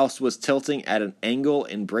that the house was tilting at an angle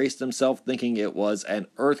and braced himself, thinking it was an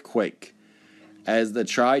earthquake. As he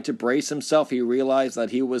tried to brace himself, he realized that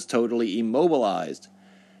he was totally immobilized.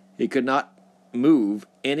 He could not move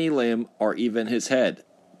any limb or even his head.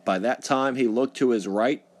 By that time, he looked to his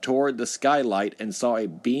right toward the skylight and saw a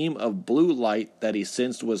beam of blue light that he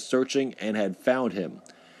sensed was searching and had found him.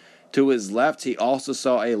 To his left, he also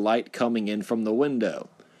saw a light coming in from the window.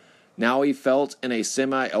 Now he felt in a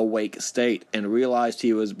semi-awake state and realized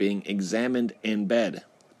he was being examined in bed.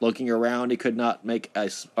 Looking around, he could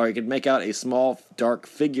make out a small dark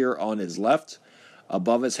figure on his left,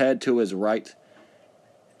 above his head to his right,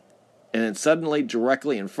 and then suddenly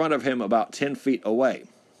directly in front of him about 10 feet away.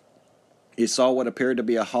 He saw what appeared to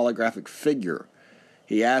be a holographic figure.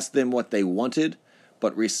 He asked them what they wanted,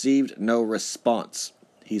 but received no response.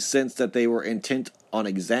 He sensed that they were intent on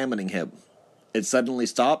examining him. It suddenly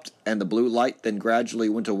stopped, and the blue light then gradually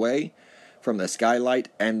went away from the skylight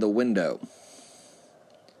and the window.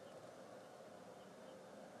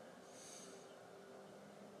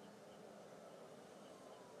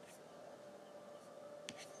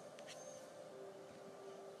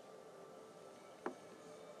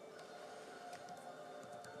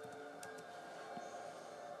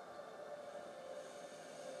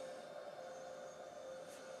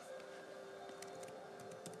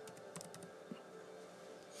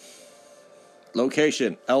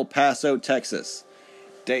 Location, El Paso, Texas.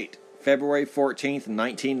 Date, February 14th,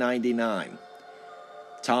 1999.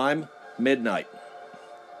 Time, midnight.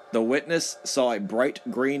 The witness saw a bright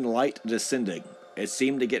green light descending. It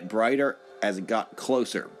seemed to get brighter as it got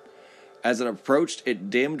closer. As it approached, it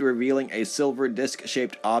dimmed, revealing a silver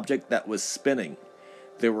disc-shaped object that was spinning.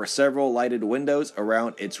 There were several lighted windows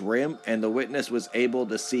around its rim, and the witness was able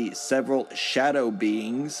to see several shadow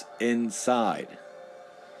beings inside.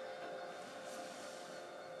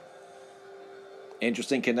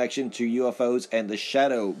 Interesting connection to UFOs and the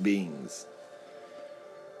shadow beings,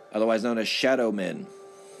 otherwise known as shadow men.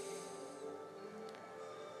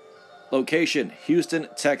 Location, Houston,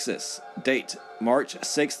 Texas. Date, March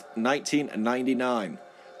 6th, 1999.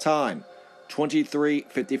 Time,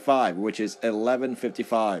 23:55, which is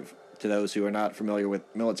 11:55 to those who are not familiar with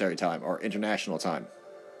military time or international time.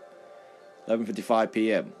 11:55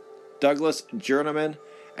 p.m. Douglas Journeyman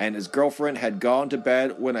and his girlfriend had gone to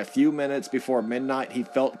bed when a few minutes before midnight he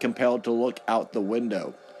felt compelled to look out the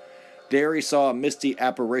window. There he saw a misty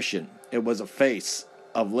apparition. It was a face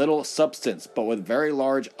of little substance but with very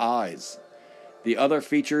large eyes. The other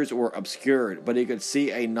features were obscured, but he could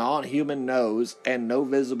see a non-human nose and no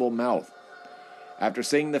visible mouth. After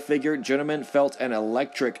seeing the figure, Journeyman felt an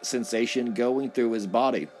electric sensation going through his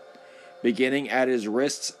body. Beginning at his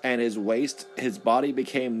wrists and his waist, his body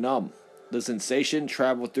became numb. The sensation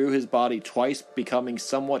traveled through his body twice, becoming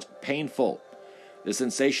somewhat painful. The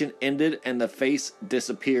sensation ended and the face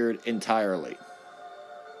disappeared entirely.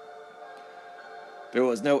 There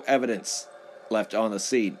was no evidence left on the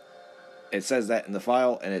scene. It says that in the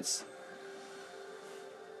file, and it's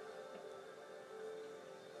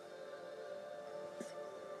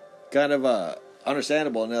kind of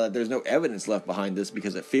understandable now that there's no evidence left behind this,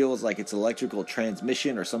 because it feels like it's electrical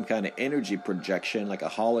transmission or some kind of energy projection, like a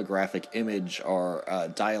holographic image or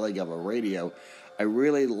dialing of a radio. I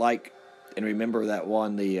really like and remember that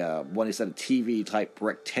one, the one he said a TV type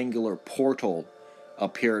rectangular portal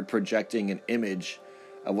appeared projecting an image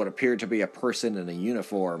of what appeared to be a person in a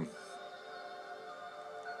uniform.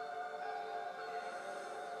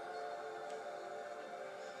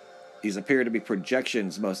 These appear to be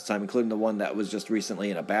projections most of the time, including the one that was just recently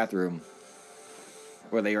in a bathroom,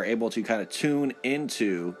 where they are able to kind of tune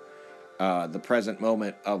into the present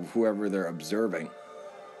moment of whoever they're observing.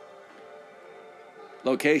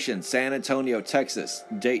 Location, San Antonio, Texas.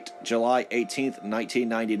 Date, July 18th,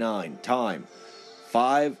 1999. Time,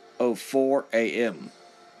 5:04 a.m.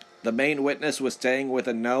 The main witness was staying with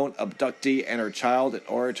a known abductee and her child in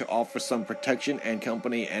order to offer some protection and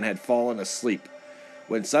company, and had fallen asleep,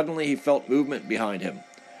 when suddenly he felt movement behind him.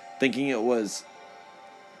 Thinking it was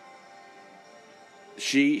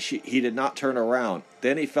she, he did not turn around.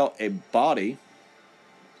 Then he felt a body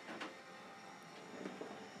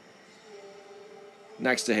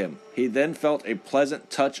next to him. He then felt a pleasant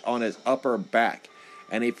touch on his upper back,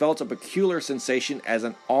 and he felt a peculiar sensation as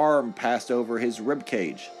an arm passed over his rib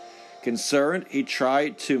cage. Concerned, he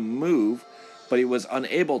tried to move, but he was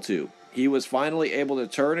unable to. He was finally able to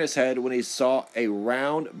turn his head when he saw a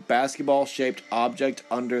round, basketball-shaped object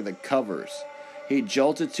under the covers. He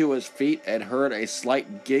jolted to his feet and heard a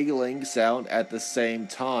slight giggling sound at the same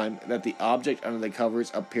time that the object under the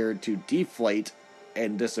covers appeared to deflate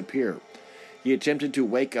and disappear. He attempted to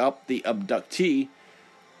wake up the abductee,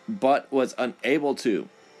 but was unable to.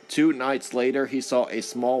 2 nights later, he saw a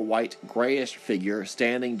small white grayish figure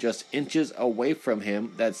standing just inches away from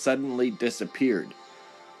him that suddenly disappeared.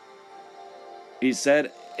 He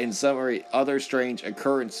said, in summary, other strange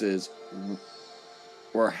occurrences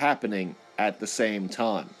were happening at the same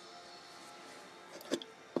time.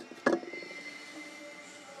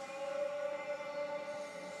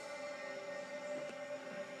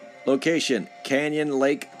 Location, Canyon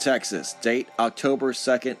Lake, Texas. Date, October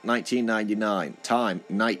 2nd, 1999. Time,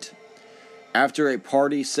 night. After a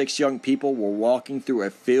party, 6 young people were walking through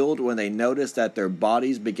a field when they noticed that their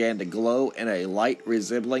bodies began to glow in a light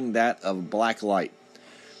resembling that of black light.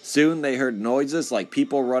 Soon they heard noises like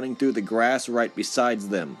people running through the grass right beside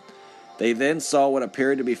them. They then saw what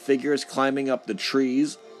appeared to be figures climbing up the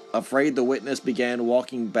trees. Afraid, the witness began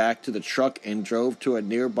walking back to the truck and drove to a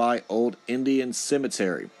nearby old Indian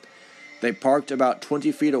cemetery. They parked about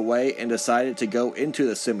 20 feet away and decided to go into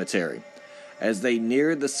the cemetery. As they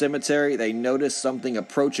neared the cemetery, they noticed something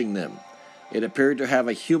approaching them. It appeared to have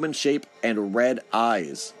a human shape and red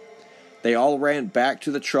eyes. They all ran back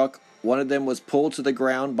to the truck. One of them was pulled to the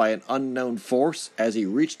ground by an unknown force as he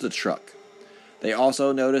reached the truck. They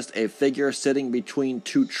also noticed a figure sitting between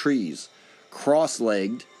 2 trees,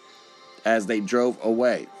 cross-legged, as they drove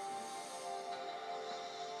away.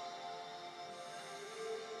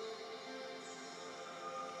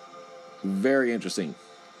 Very interesting.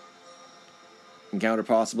 Encounter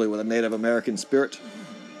possibly with a Native American spirit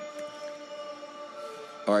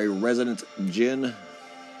or a resident jinn.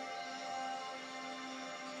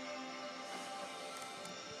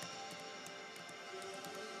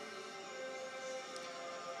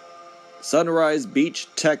 Sunrise Beach,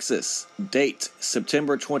 Texas. Date,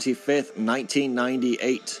 September 25th,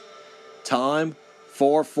 1998. Time,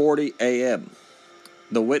 4:40 a.m.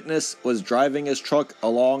 The witness was driving his truck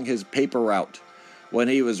along his paper route. When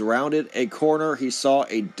he was rounded a corner, he saw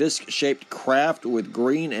a disc-shaped craft with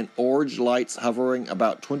green and orange lights hovering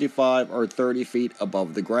about 25 or 30 feet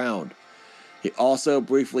above the ground. He also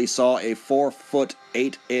briefly saw a 4-foot,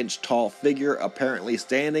 8-inch tall figure apparently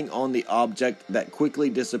standing on the object that quickly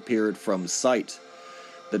disappeared from sight.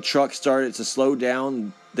 The truck started to slow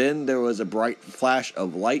down, then there was a bright flash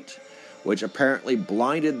of light, which apparently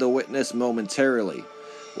blinded the witness momentarily.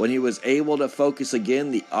 When he was able to focus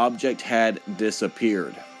again, the object had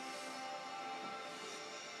disappeared.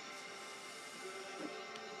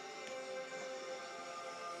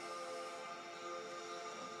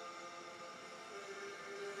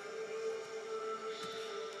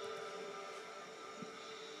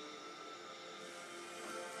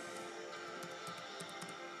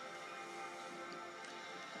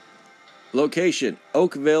 Location,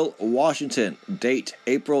 Oakville, Washington. Date,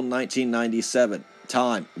 April 1997.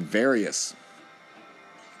 Time, various.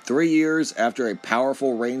 3 years after a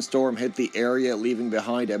powerful rainstorm hit the area, leaving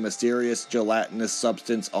behind a mysterious gelatinous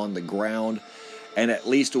substance on the ground, and at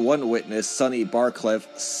least one witness, Sonny Barcliffe,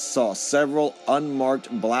 saw several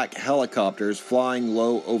unmarked black helicopters flying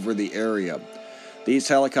low over the area. These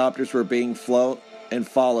helicopters were being flown and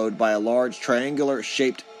followed by a large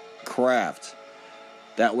triangular-shaped craft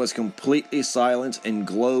that was completely silent and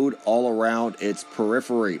glowed all around its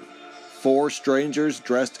periphery. 4 strangers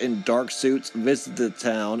dressed in dark suits visited the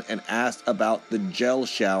town and asked about the gel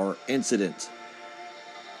shower incident.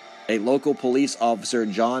 A local police officer,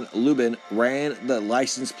 John Lubin, ran the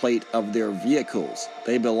license plate of their vehicles.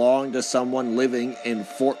 They belonged to someone living in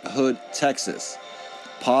Fort Hood, Texas,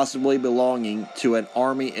 possibly belonging to an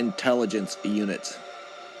Army intelligence unit.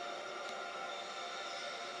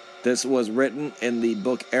 This was written in the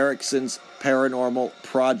book Erickson's Paranormal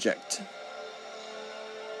Project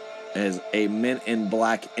as a Men in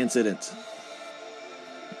Black incident.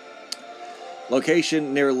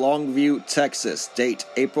 Location near Longview, Texas. Date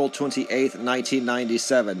April 28,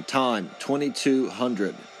 1997. Time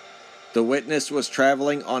 2200. The witness was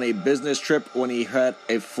traveling on a business trip when he had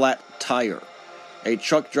a flat tire. A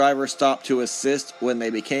truck driver stopped to assist when they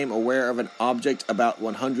became aware of an object about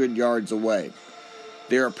 100 yards away.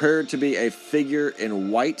 There appeared to be a figure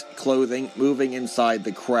in white clothing moving inside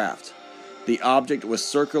the craft. The object was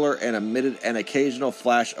circular and emitted an occasional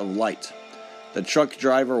flash of light. The truck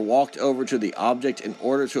driver walked over to the object in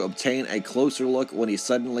order to obtain a closer look when he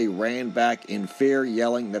suddenly ran back in fear,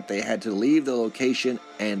 yelling that they had to leave the location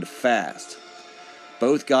and fast.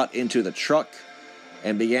 Both got into the truck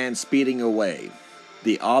and began speeding away.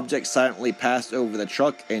 The object silently passed over the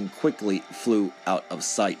truck and quickly flew out of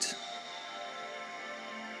sight.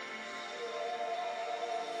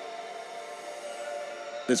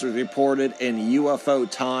 This was reported in UFO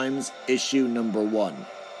Times, issue number 1.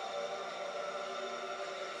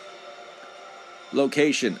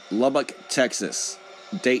 Location, Lubbock, Texas.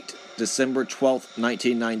 Date, December 12,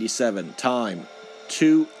 1997. Time,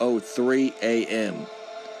 2:03 a.m.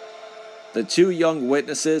 The 2 young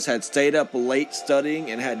witnesses had stayed up late studying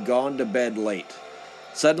and had gone to bed late.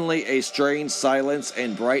 Suddenly, a strange silence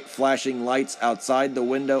and bright flashing lights outside the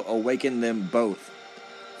window awakened them both.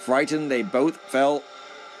 Frightened, they both felt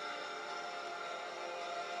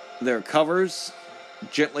their covers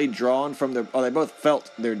gently drawn from their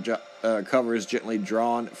covers gently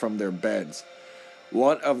drawn from their beds.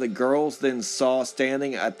 One of the girls then saw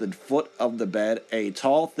standing at the foot of the bed a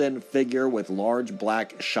tall, thin figure with large,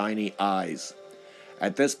 black, shiny eyes.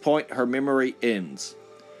 At this point, her memory ends.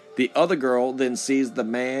 The other girl then sees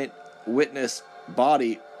the witness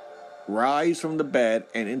body rise from the bed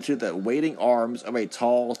and into the waiting arms of a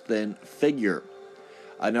tall, thin figure.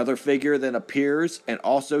 Another figure then appears and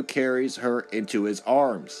also carries her into his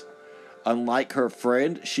arms. Unlike her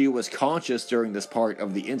friend, she was conscious during this part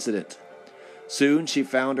of the incident. Soon she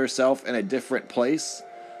found herself in a different place,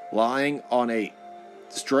 lying on a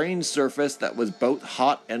strange surface that was both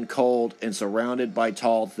hot and cold and surrounded by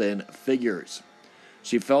tall, thin figures.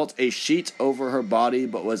 She felt a sheet over her body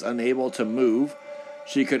but was unable to move.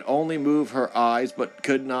 She could only move her eyes but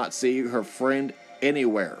could not see her friend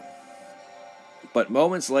anywhere. But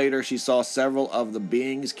moments later, she saw several of the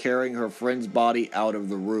beings carrying her friend's body out of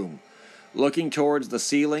the room. Looking towards the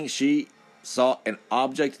ceiling, she saw an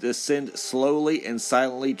object descend slowly and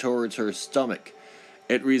silently towards her stomach.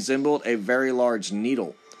 It resembled a very large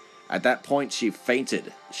needle. At that point, she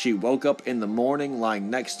fainted. She woke up in the morning lying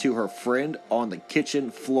next to her friend on the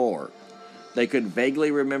kitchen floor. They could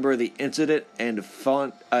vaguely remember the incident and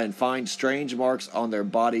find strange marks on their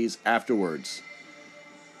bodies afterwards.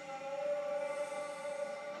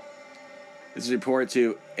 This is reported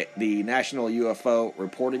to the National UFO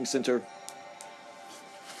Reporting Center.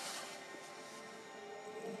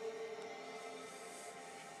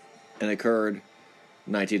 And occurred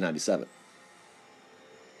in 1997.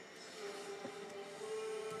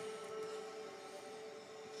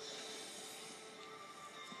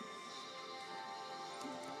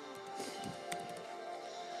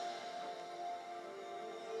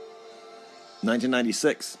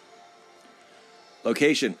 (1996).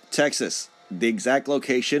 Location, Texas. The exact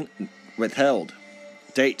location withheld.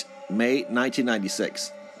 Date, May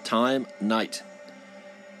 1996. Time, night.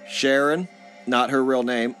 Sharon, not her real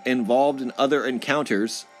name, involved in other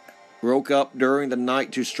encounters, woke up during the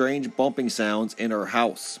night to strange bumping sounds in her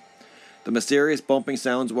house. The mysterious bumping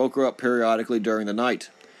sounds woke her up periodically during the night.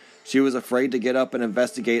 She was afraid to get up and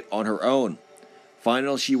investigate on her own.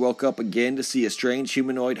 Finally, she woke up again to see a strange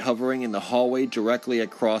humanoid hovering in the hallway directly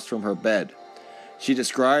across from her bed. She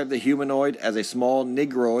described the humanoid as a small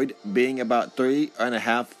negroid being about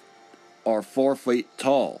 3.5 or 4 feet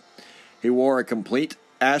tall. He wore a complete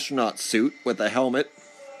astronaut suit with a helmet,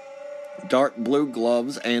 dark blue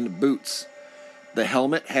gloves, and boots. The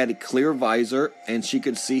helmet had a clear visor, and she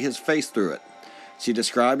could see his face through it. She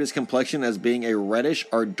described his complexion as being a reddish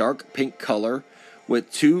or dark pink color,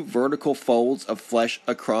 with 2 vertical folds of flesh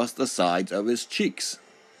across the sides of his cheeks.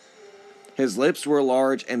 His lips were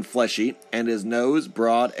large and fleshy, and his nose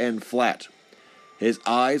broad and flat. His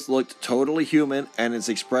eyes looked totally human, and his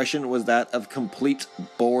expression was that of complete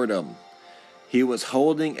boredom. He was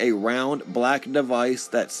holding a round black device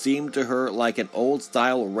that seemed to her like an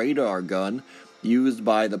old-style radar gun used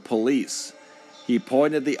by the police. He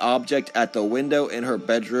pointed the object at the window in her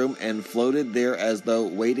bedroom and floated there as though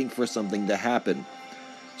waiting for something to happen.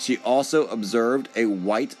 She also observed a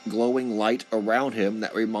white glowing light around him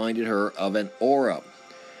that reminded her of an aura.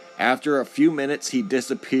 After a few minutes he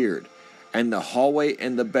disappeared, and the hallway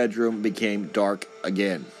in the bedroom became dark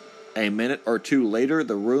again. A minute or two later,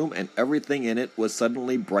 the room and everything in it was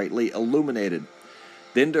suddenly brightly illuminated.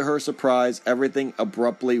 Then, to her surprise, everything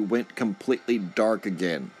abruptly went completely dark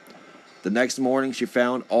again. The next morning, she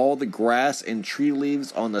found all the grass and tree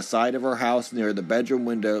leaves on the side of her house near the bedroom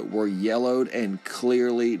window were yellowed and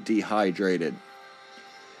clearly dehydrated.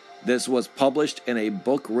 This was published in a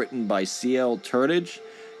book written by C.L. Turtage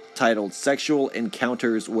titled Sexual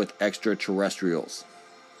Encounters with Extraterrestrials.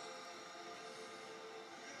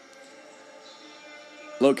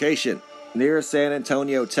 Location: near San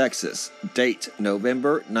Antonio, Texas. Date: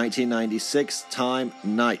 November 1996. Time: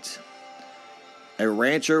 night. A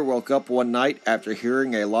rancher woke up one night after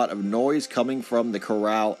hearing a lot of noise coming from the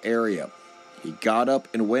corral area. He got up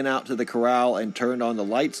and went out to the corral and turned on the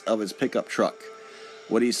lights of his pickup truck.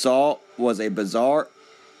 What he saw was a bizarre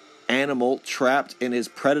animal trapped in his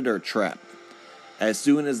predator trap. As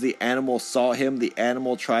soon as the animal saw him, the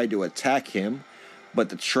animal tried to attack him, but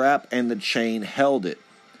the trap and the chain held it.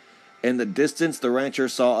 In the distance, the rancher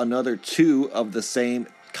saw another 2 of the same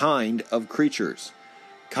kind of creatures,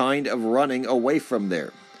 kind of running away from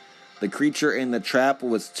there. The creature in the trap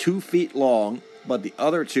was 2 feet long, but the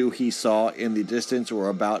other 2 he saw in the distance were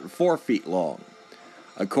about 4 feet long.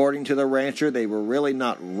 According to the rancher, they were really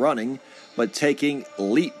not running, but taking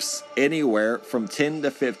leaps anywhere from 10 to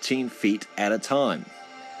 15 feet at a time.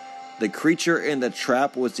 The creature in the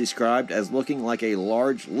trap was described as looking like a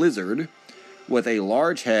large lizard with a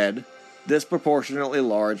large head, disproportionately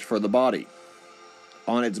large for the body.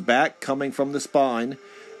 On its back, coming from the spine,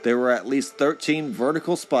 there were at least 13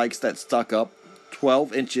 vertical spikes that stuck up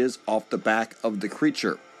 12 inches off the back of the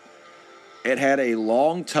creature. It had a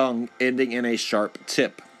long tongue ending in a sharp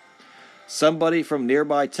tip. Somebody from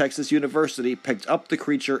nearby Texas University picked up the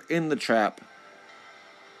creature in the trap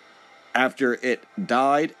after it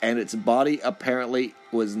died, and its body apparently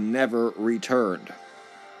was never returned.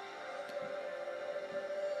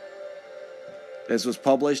 This was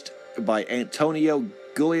published by Antonio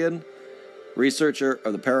Gullion, researcher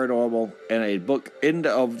of the paranormal, in a book, End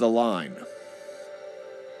of the Line.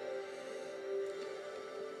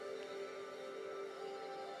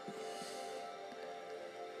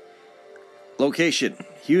 Location: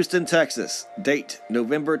 Houston, Texas. Date: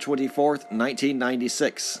 November 24th,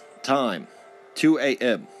 1996. Time: 2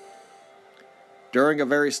 a.m. During a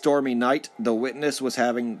very stormy night, the witness was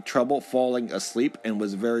having trouble falling asleep and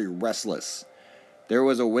was very restless. There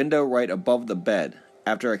was a window right above the bed.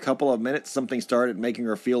 After a couple of minutes, something started making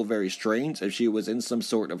her feel very strange, as she was in some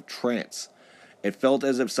sort of trance. It felt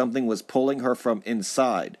as if something was pulling her from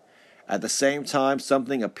inside. At the same time,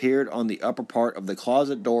 something appeared on the upper part of the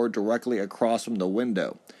closet door directly across from the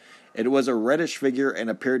window. It was a reddish figure and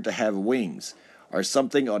appeared to have wings, or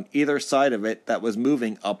something on either side of it that was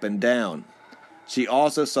moving up and down. She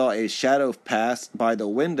also saw a shadow pass by the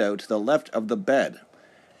window to the left of the bed.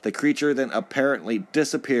 The creature then apparently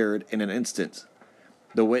disappeared in an instant.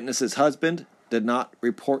 The witness's husband did not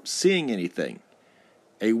report seeing anything.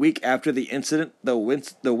 A week after the incident, the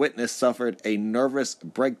witness suffered a nervous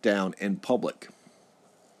breakdown in public.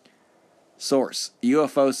 Source: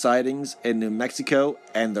 UFO sightings in New Mexico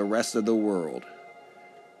and the rest of the world.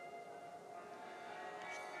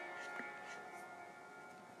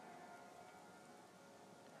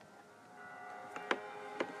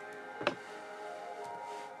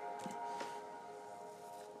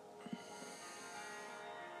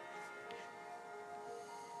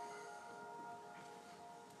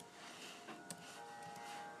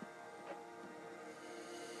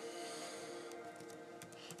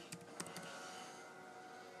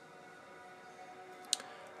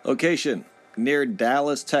 Location: near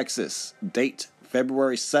Dallas, Texas. Date: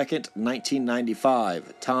 February 2nd,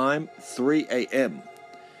 1995. Time: 3 a.m.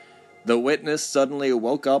 The witness suddenly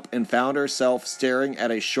woke up and found herself staring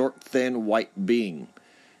at a short, thin, white being.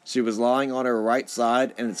 She was lying on her right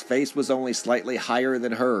side, and its face was only slightly higher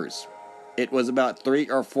than hers. It was about 3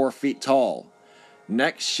 or 4 feet tall.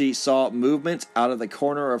 Next, she saw movement out of the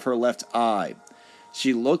corner of her left eye.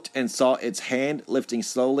 She looked and saw its hand lifting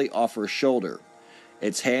slowly off her shoulder.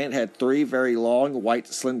 Its hand had 3 very long, white,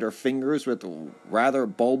 slender fingers with rather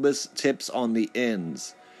bulbous tips on the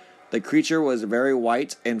ends. The creature was very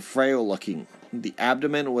white and frail-looking. The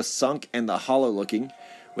abdomen was sunk and hollow-looking,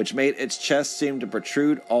 which made its chest seem to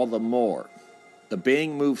protrude all the more. The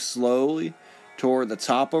being moved slowly toward the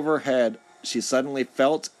top of her head. She suddenly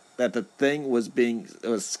felt that the thing was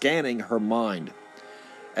scanning her mind.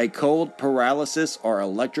 A cold paralysis or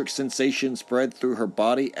electric sensation spread through her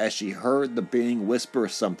body as she heard the being whisper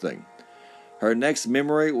something. Her next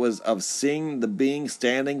memory was of seeing the being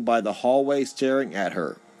standing by the hallway staring at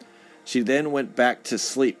her. She then went back to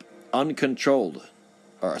sleep, uncontrollably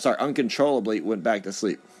went back to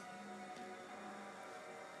sleep.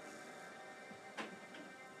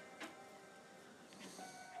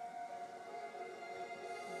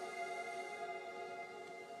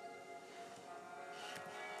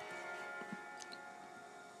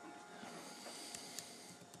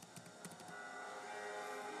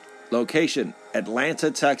 Location, Atlanta,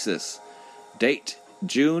 Texas. Date,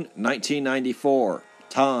 June 1994.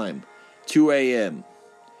 Time, 2 a.m.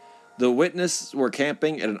 The witnesses were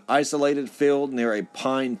camping at an isolated field near a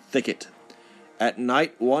pine thicket. At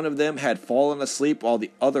night, one of them had fallen asleep while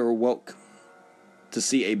the other woke to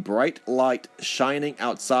see a bright light shining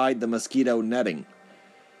outside the mosquito netting.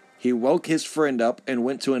 He woke his friend up and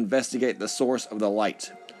went to investigate the source of the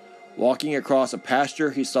light. Walking across a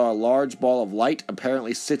pasture, he saw a large ball of light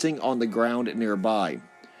apparently sitting on the ground nearby.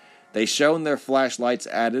 They shone their flashlights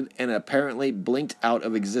at it and apparently blinked out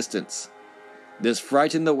of existence. This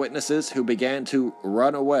frightened the witnesses, who began to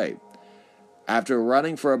run away. After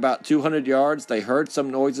running for about 200 yards, they heard some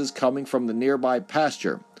noises coming from the nearby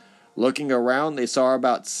pasture. Looking around, they saw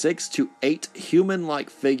about 6 to 8 human-like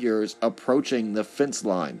figures approaching the fence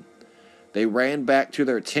line. They ran back to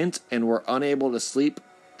their tent and were unable to sleep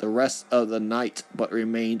the rest of the night, but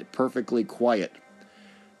remained perfectly quiet.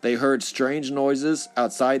 They heard strange noises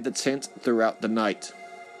outside the tent throughout the night.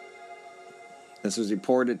 This was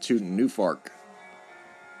reported to Newfark.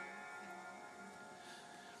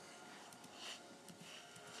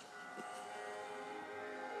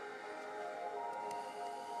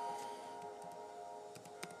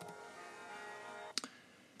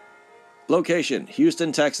 Location,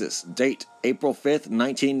 Houston, Texas. Date, April 5th,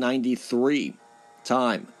 1993.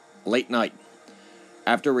 Time, late night.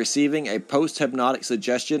 After receiving a post-hypnotic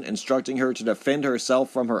suggestion instructing her to defend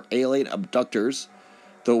herself from her alien abductors,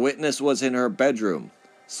 the witness was in her bedroom,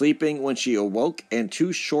 sleeping when she awoke, and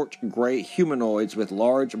 2 short gray humanoids with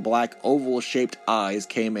large black oval-shaped eyes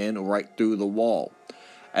came in right through the wall.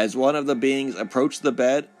 As one of the beings approached the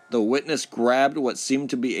bed, the witness grabbed what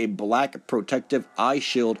seemed to be a black protective eye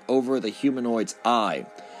shield over the humanoid's eye.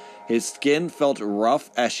 His skin felt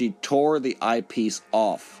rough as she tore the eyepiece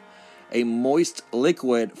off. A moist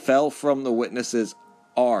liquid fell from the witness's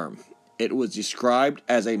arm. It was described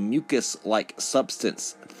as a mucus-like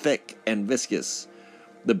substance, thick and viscous.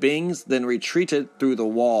 The beings then retreated through the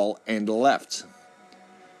wall and left.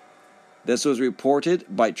 This was reported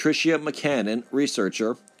by Tricia McCannon,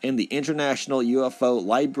 researcher, in the International UFO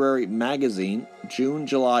Library magazine,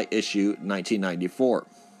 June-July issue, 1994.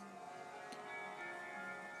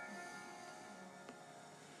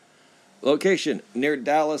 Location, near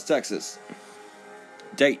Dallas, Texas.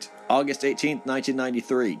 Date, August 18th,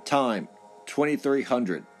 1993. Time,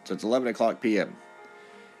 2300. So it's 11 o'clock p.m.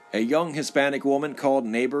 A young Hispanic woman called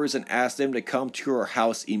neighbors and asked them to come to her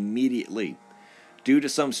house immediately. Due to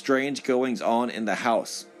some strange goings-on in the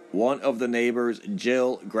house, one of the neighbors,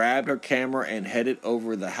 Jill, grabbed her camera and headed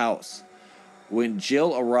over the house. When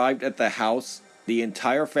Jill arrived at the house, the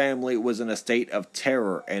entire family was in a state of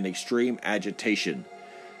terror and extreme agitation.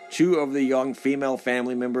 2 of the young female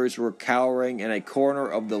family members were cowering in a corner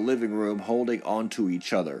of the living room, holding on to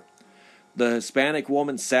each other. The Hispanic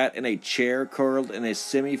woman sat in a chair, curled in a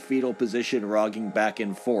semi-fetal position, rocking back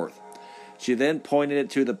and forth. She then pointed it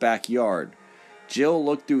to the backyard. Jill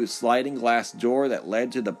looked through a sliding glass door that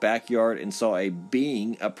led to the backyard and saw a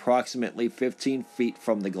being approximately 15 feet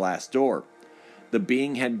from the glass door. The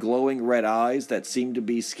being had glowing red eyes that seemed to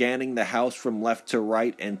be scanning the house from left to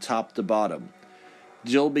right and top to bottom.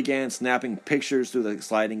 Jill began snapping pictures through the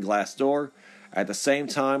sliding glass door. At the same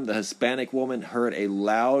time, the Hispanic woman heard a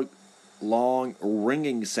loud, long,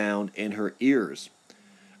 ringing sound in her ears.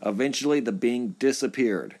 Eventually, the being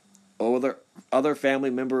disappeared. Other family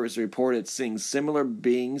members reported seeing similar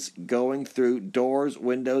beings going through doors,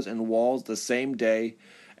 windows, and walls the same day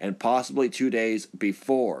and possibly 2 days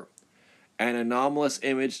before. An anomalous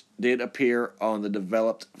image did appear on the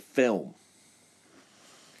developed film.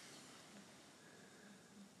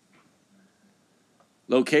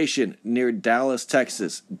 Location near Dallas,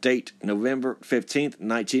 Texas. Date November 15th,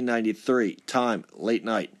 1993. Time late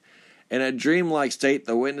night. In a dreamlike state,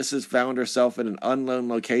 the witnesses found herself in an unknown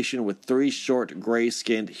location with 3 short,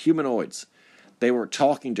 gray-skinned humanoids. They were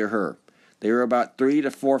talking to her. They were about 3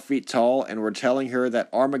 to 4 feet tall and were telling her that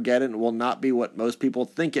Armageddon will not be what most people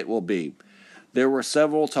think it will be. There were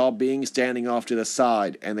several tall beings standing off to the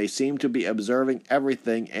side, and they seemed to be observing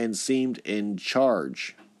everything and seemed in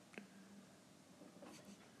charge.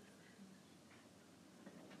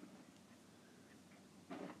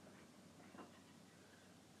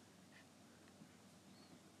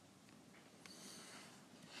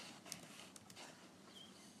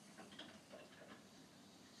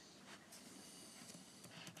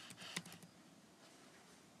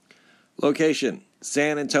 Location,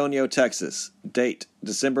 San Antonio, Texas. Date,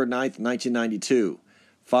 December 9th, 1992,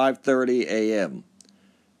 5:30 a.m.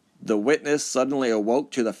 The witness suddenly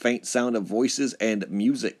awoke to the faint sound of voices and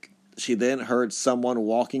music. She then heard someone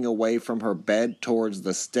walking away from her bed towards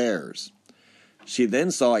the stairs. She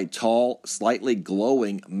then saw a tall, slightly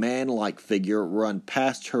glowing, man-like figure run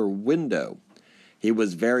past her window. He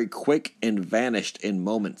was very quick and vanished in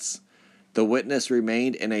moments. The witness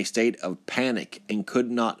remained in a state of panic and could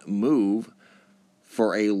not move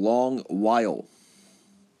for a long while.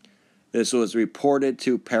 This was reported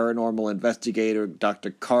to paranormal investigator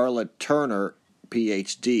Dr. Carla Turner,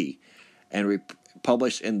 Ph.D., and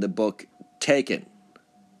published in the book Taken.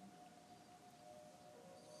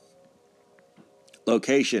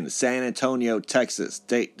 Location, San Antonio, Texas.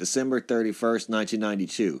 Date, December 31st,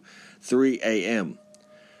 1992, 3 a.m.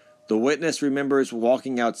 The witness remembers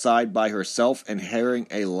walking outside by herself and hearing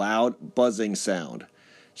a loud buzzing sound.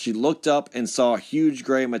 She looked up and saw a huge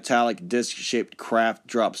gray metallic disc-shaped craft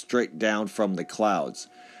drop straight down from the clouds.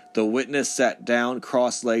 The witness sat down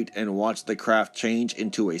cross-legged and watched the craft change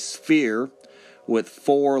into a sphere with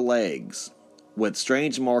 4 legs, with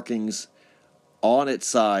strange markings on its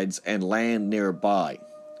sides, and land nearby.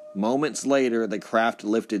 Moments later, the craft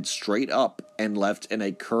lifted straight up and left in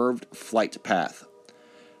a curved flight path.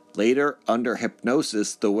 Later, under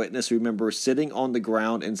hypnosis, the witness remembers sitting on the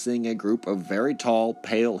ground and seeing a group of very tall,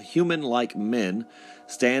 pale, human-like men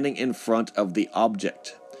standing in front of the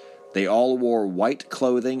object. They all wore white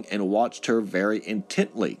clothing and watched her very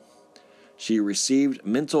intently. She received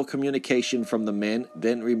mental communication from the men,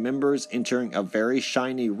 then remembers entering a very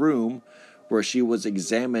shiny room where she was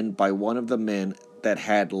examined by one of the men that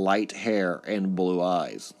had light hair and blue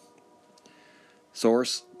eyes.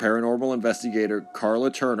 Source, paranormal investigator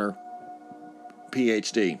Carla Turner,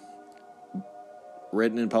 Ph.D.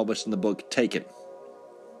 Written and published in the book Taken.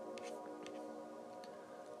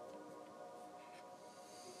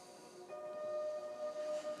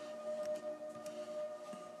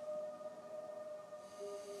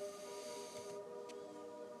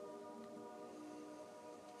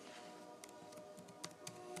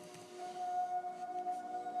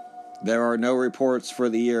 There are no reports for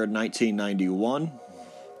the year 1991.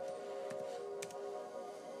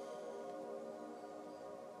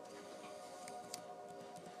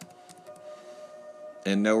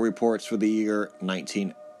 And no reports for the year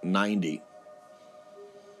 1990.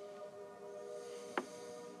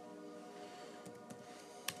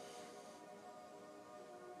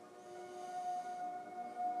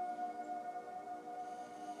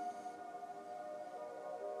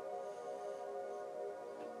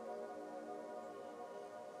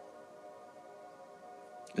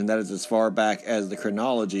 And that is as far back as the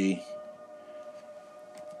chronology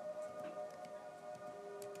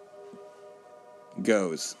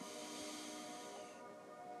goes.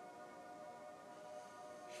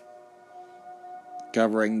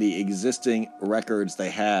 Covering the existing records they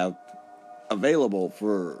have available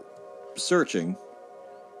for searching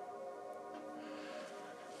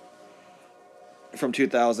from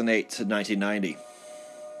 2008 to 1990.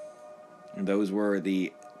 And those were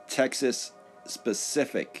the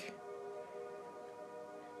Texas-specific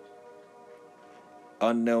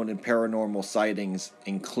unknown and paranormal sightings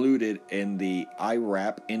included in the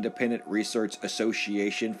IRAP, Independent Research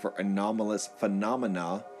Association for Anomalous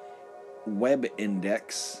Phenomena Web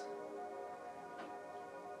Index,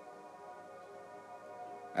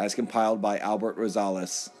 as compiled by Albert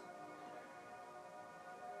Rosales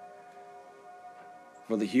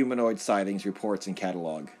for the Humanoid Sightings Reports and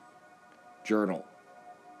Catalog Journal.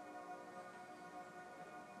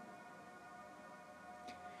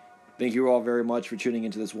 Thank you all very much for tuning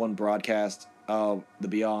into this one broadcast of the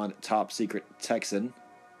Beyond Top Secret Texan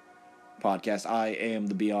podcast. I am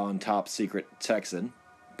the Beyond Top Secret Texan,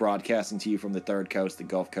 broadcasting to you from the Third Coast, the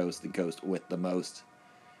Gulf Coast, the coast with the most.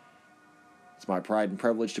 It's my pride and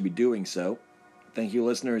privilege to be doing so. Thank you,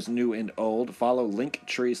 listeners new and old. Follow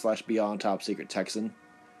Linktree/Beyond Top Secret Texan,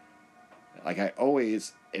 like I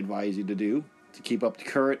always advise you to do, to keep up to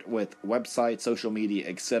current with websites, social media,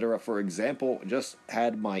 etc. For example, just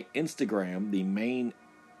had my Instagram,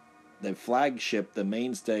 the flagship, the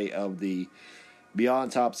mainstay of the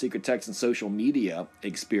Beyond Top Secret Texan social media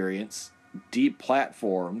experience,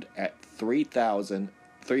 deplatformed at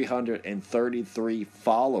 3,333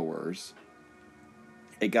 followers.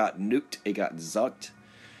 It got nuked, it got zucked,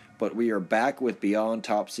 but we are back with Beyond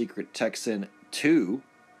Top Secret Texan 2,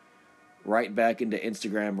 right back into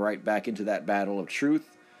Instagram, right back into that battle of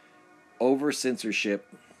truth over censorship,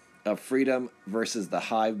 of freedom versus the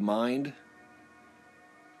hive mind,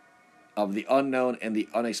 of the unknown and the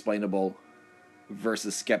unexplainable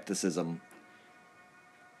versus skepticism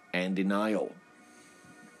and denial.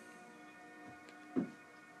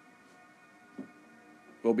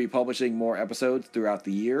 We'll be publishing more episodes throughout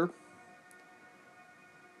the year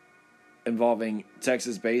involving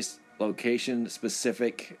Texas-based,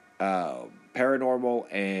 location-specific, paranormal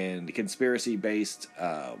and conspiracy-based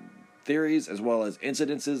theories, as well as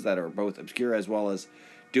incidences that are both obscure, as well as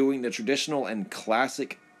doing the traditional and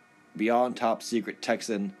classic Beyond Top Secret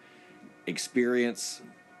Texan experience,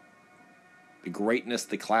 the greatness,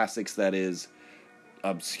 the classics that is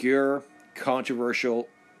obscure, controversial,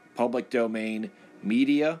 public domain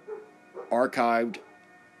media, archived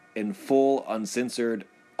in full, uncensored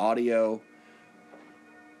audio,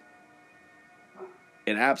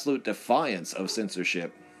 in absolute defiance of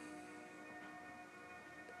censorship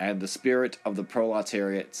and the spirit of the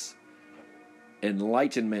proletariat's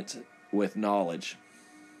enlightenment with knowledge.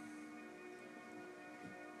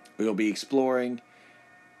 We will be exploring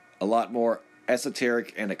a lot more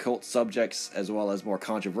esoteric and occult subjects, as well as more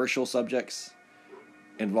controversial subjects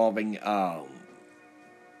involving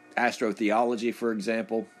astrotheology, for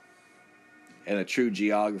example, and a true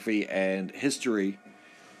geography and history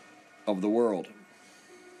of the world.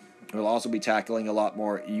 We'll also be tackling a lot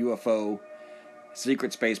more UFO,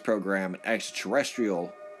 secret space program, and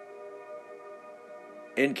extraterrestrial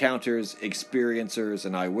encounters, experiencers,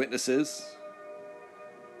 and eyewitnesses,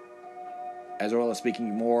 as well as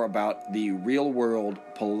speaking more about the real-world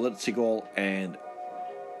political and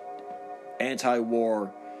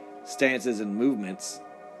anti-war stances and movements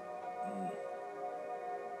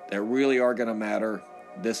that really are going to matter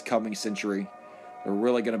this coming century. They're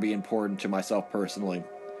really going to be important to myself personally.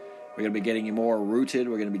 We're going to be getting more rooted.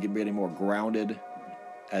 We're going to be getting more grounded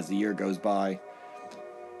as the year goes by.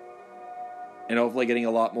 And hopefully getting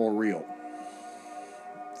a lot more real.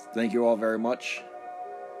 Thank you all very much.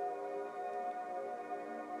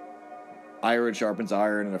 Iron sharpens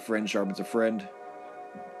iron, and a friend sharpens a friend.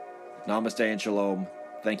 Namaste and shalom.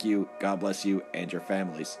 Thank you. God bless you and your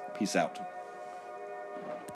families. Peace out.